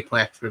team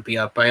multiplex will be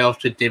up. I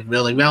also did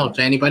really well.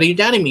 So anybody who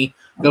doubted me,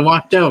 go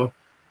watch those.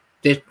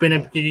 It's been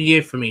a good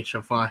year for me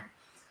so far.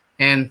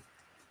 And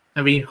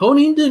I'll be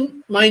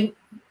holding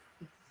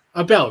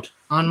a belt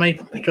on my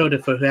shoulder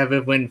for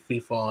whoever wins free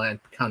fall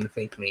and come to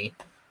face me.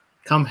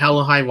 Come hell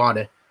or high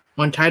water.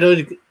 1 title,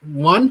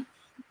 1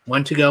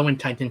 to go in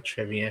Titan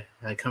Trivia.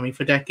 Coming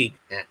for that geek.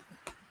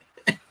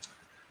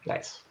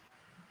 Nice.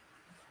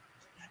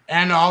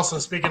 And also,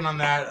 speaking on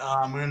that,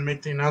 I'm going to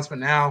make the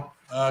announcement now.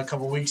 A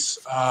couple weeks.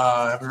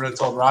 I haven't really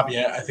told Rob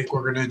yet. I think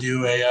we're going to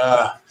do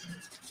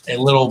a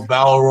little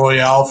battle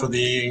royale for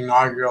the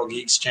inaugural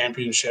Geeks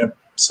Championship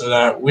so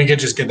that we could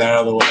just get that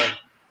out of the way.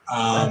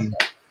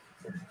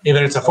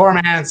 Either it's a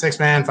 4-man,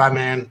 6-man,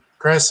 5-man.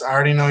 Chris, I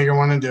already know you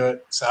want to do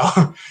it. So,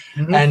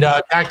 and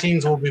tag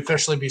teams will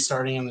officially be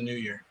starting in the new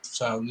year,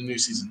 so the new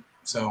season.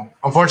 So,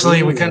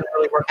 unfortunately, we couldn't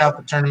really work out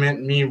the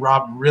tournament. Me and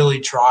Rob really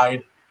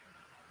tried.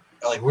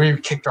 Like, we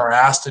kicked our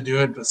ass to do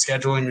it, but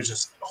scheduling was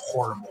just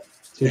horrible.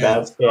 Too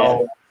bad.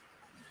 So,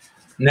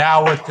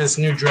 now with this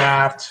new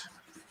draft,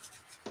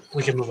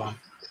 we can move on.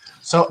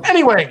 So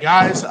anyway,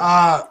 guys,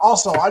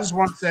 also, I just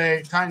want to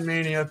say, Titan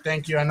Mania,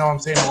 thank you. I know I'm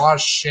saying a lot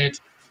of shit.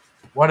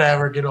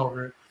 Whatever, get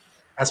over it.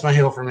 That's my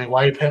heel for me.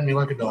 Why you petting me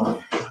like a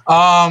dog?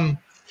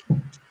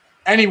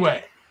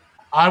 Anyway,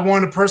 I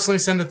want to personally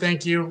send a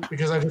thank you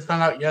because I just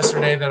found out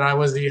yesterday that I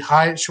was the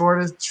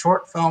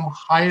short film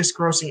highest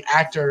grossing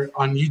actor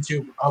on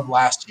YouTube of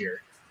last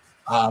year.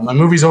 My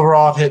movies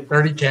overall have hit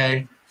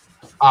 30K.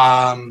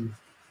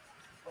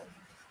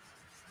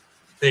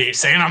 They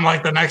saying I'm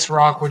like the next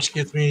Rock, which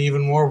gets me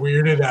even more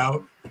weirded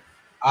out.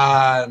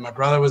 My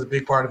brother was a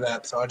big part of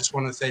that, so I just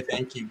want to say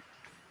thank you.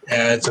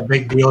 It's a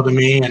big deal to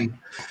me, and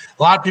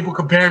a lot of people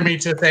compare me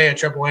to, say, a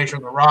Triple H or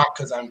The Rock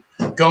because I'm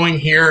going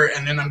here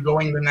and then I'm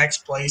going the next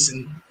place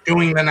and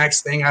doing the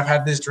next thing. I've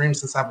had this dream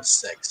since I was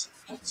 6.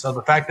 So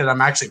the fact that I'm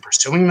actually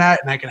pursuing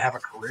that and I can have a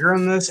career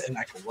in this and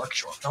I can work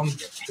short films and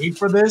get paid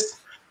for this,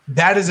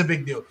 that is a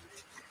big deal to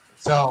me.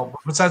 So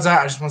besides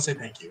that, I just want to say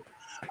thank you.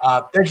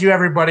 Thank you,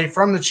 everybody,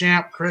 from the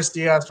champ, Chris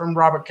Diaz, from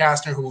Robert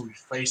Castner, who will be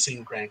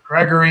facing Grant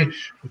Gregory.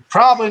 We're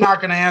probably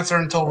not going to answer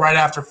until right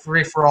after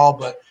Free For All,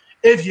 but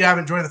if you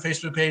haven't joined the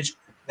Facebook page,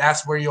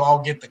 that's where you all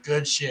get the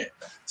good shit.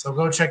 So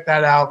go check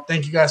that out.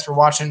 Thank you guys for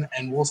watching,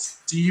 and we'll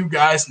see you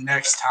guys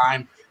next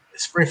time.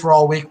 It's Free For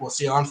All week. We'll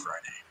see you on Friday.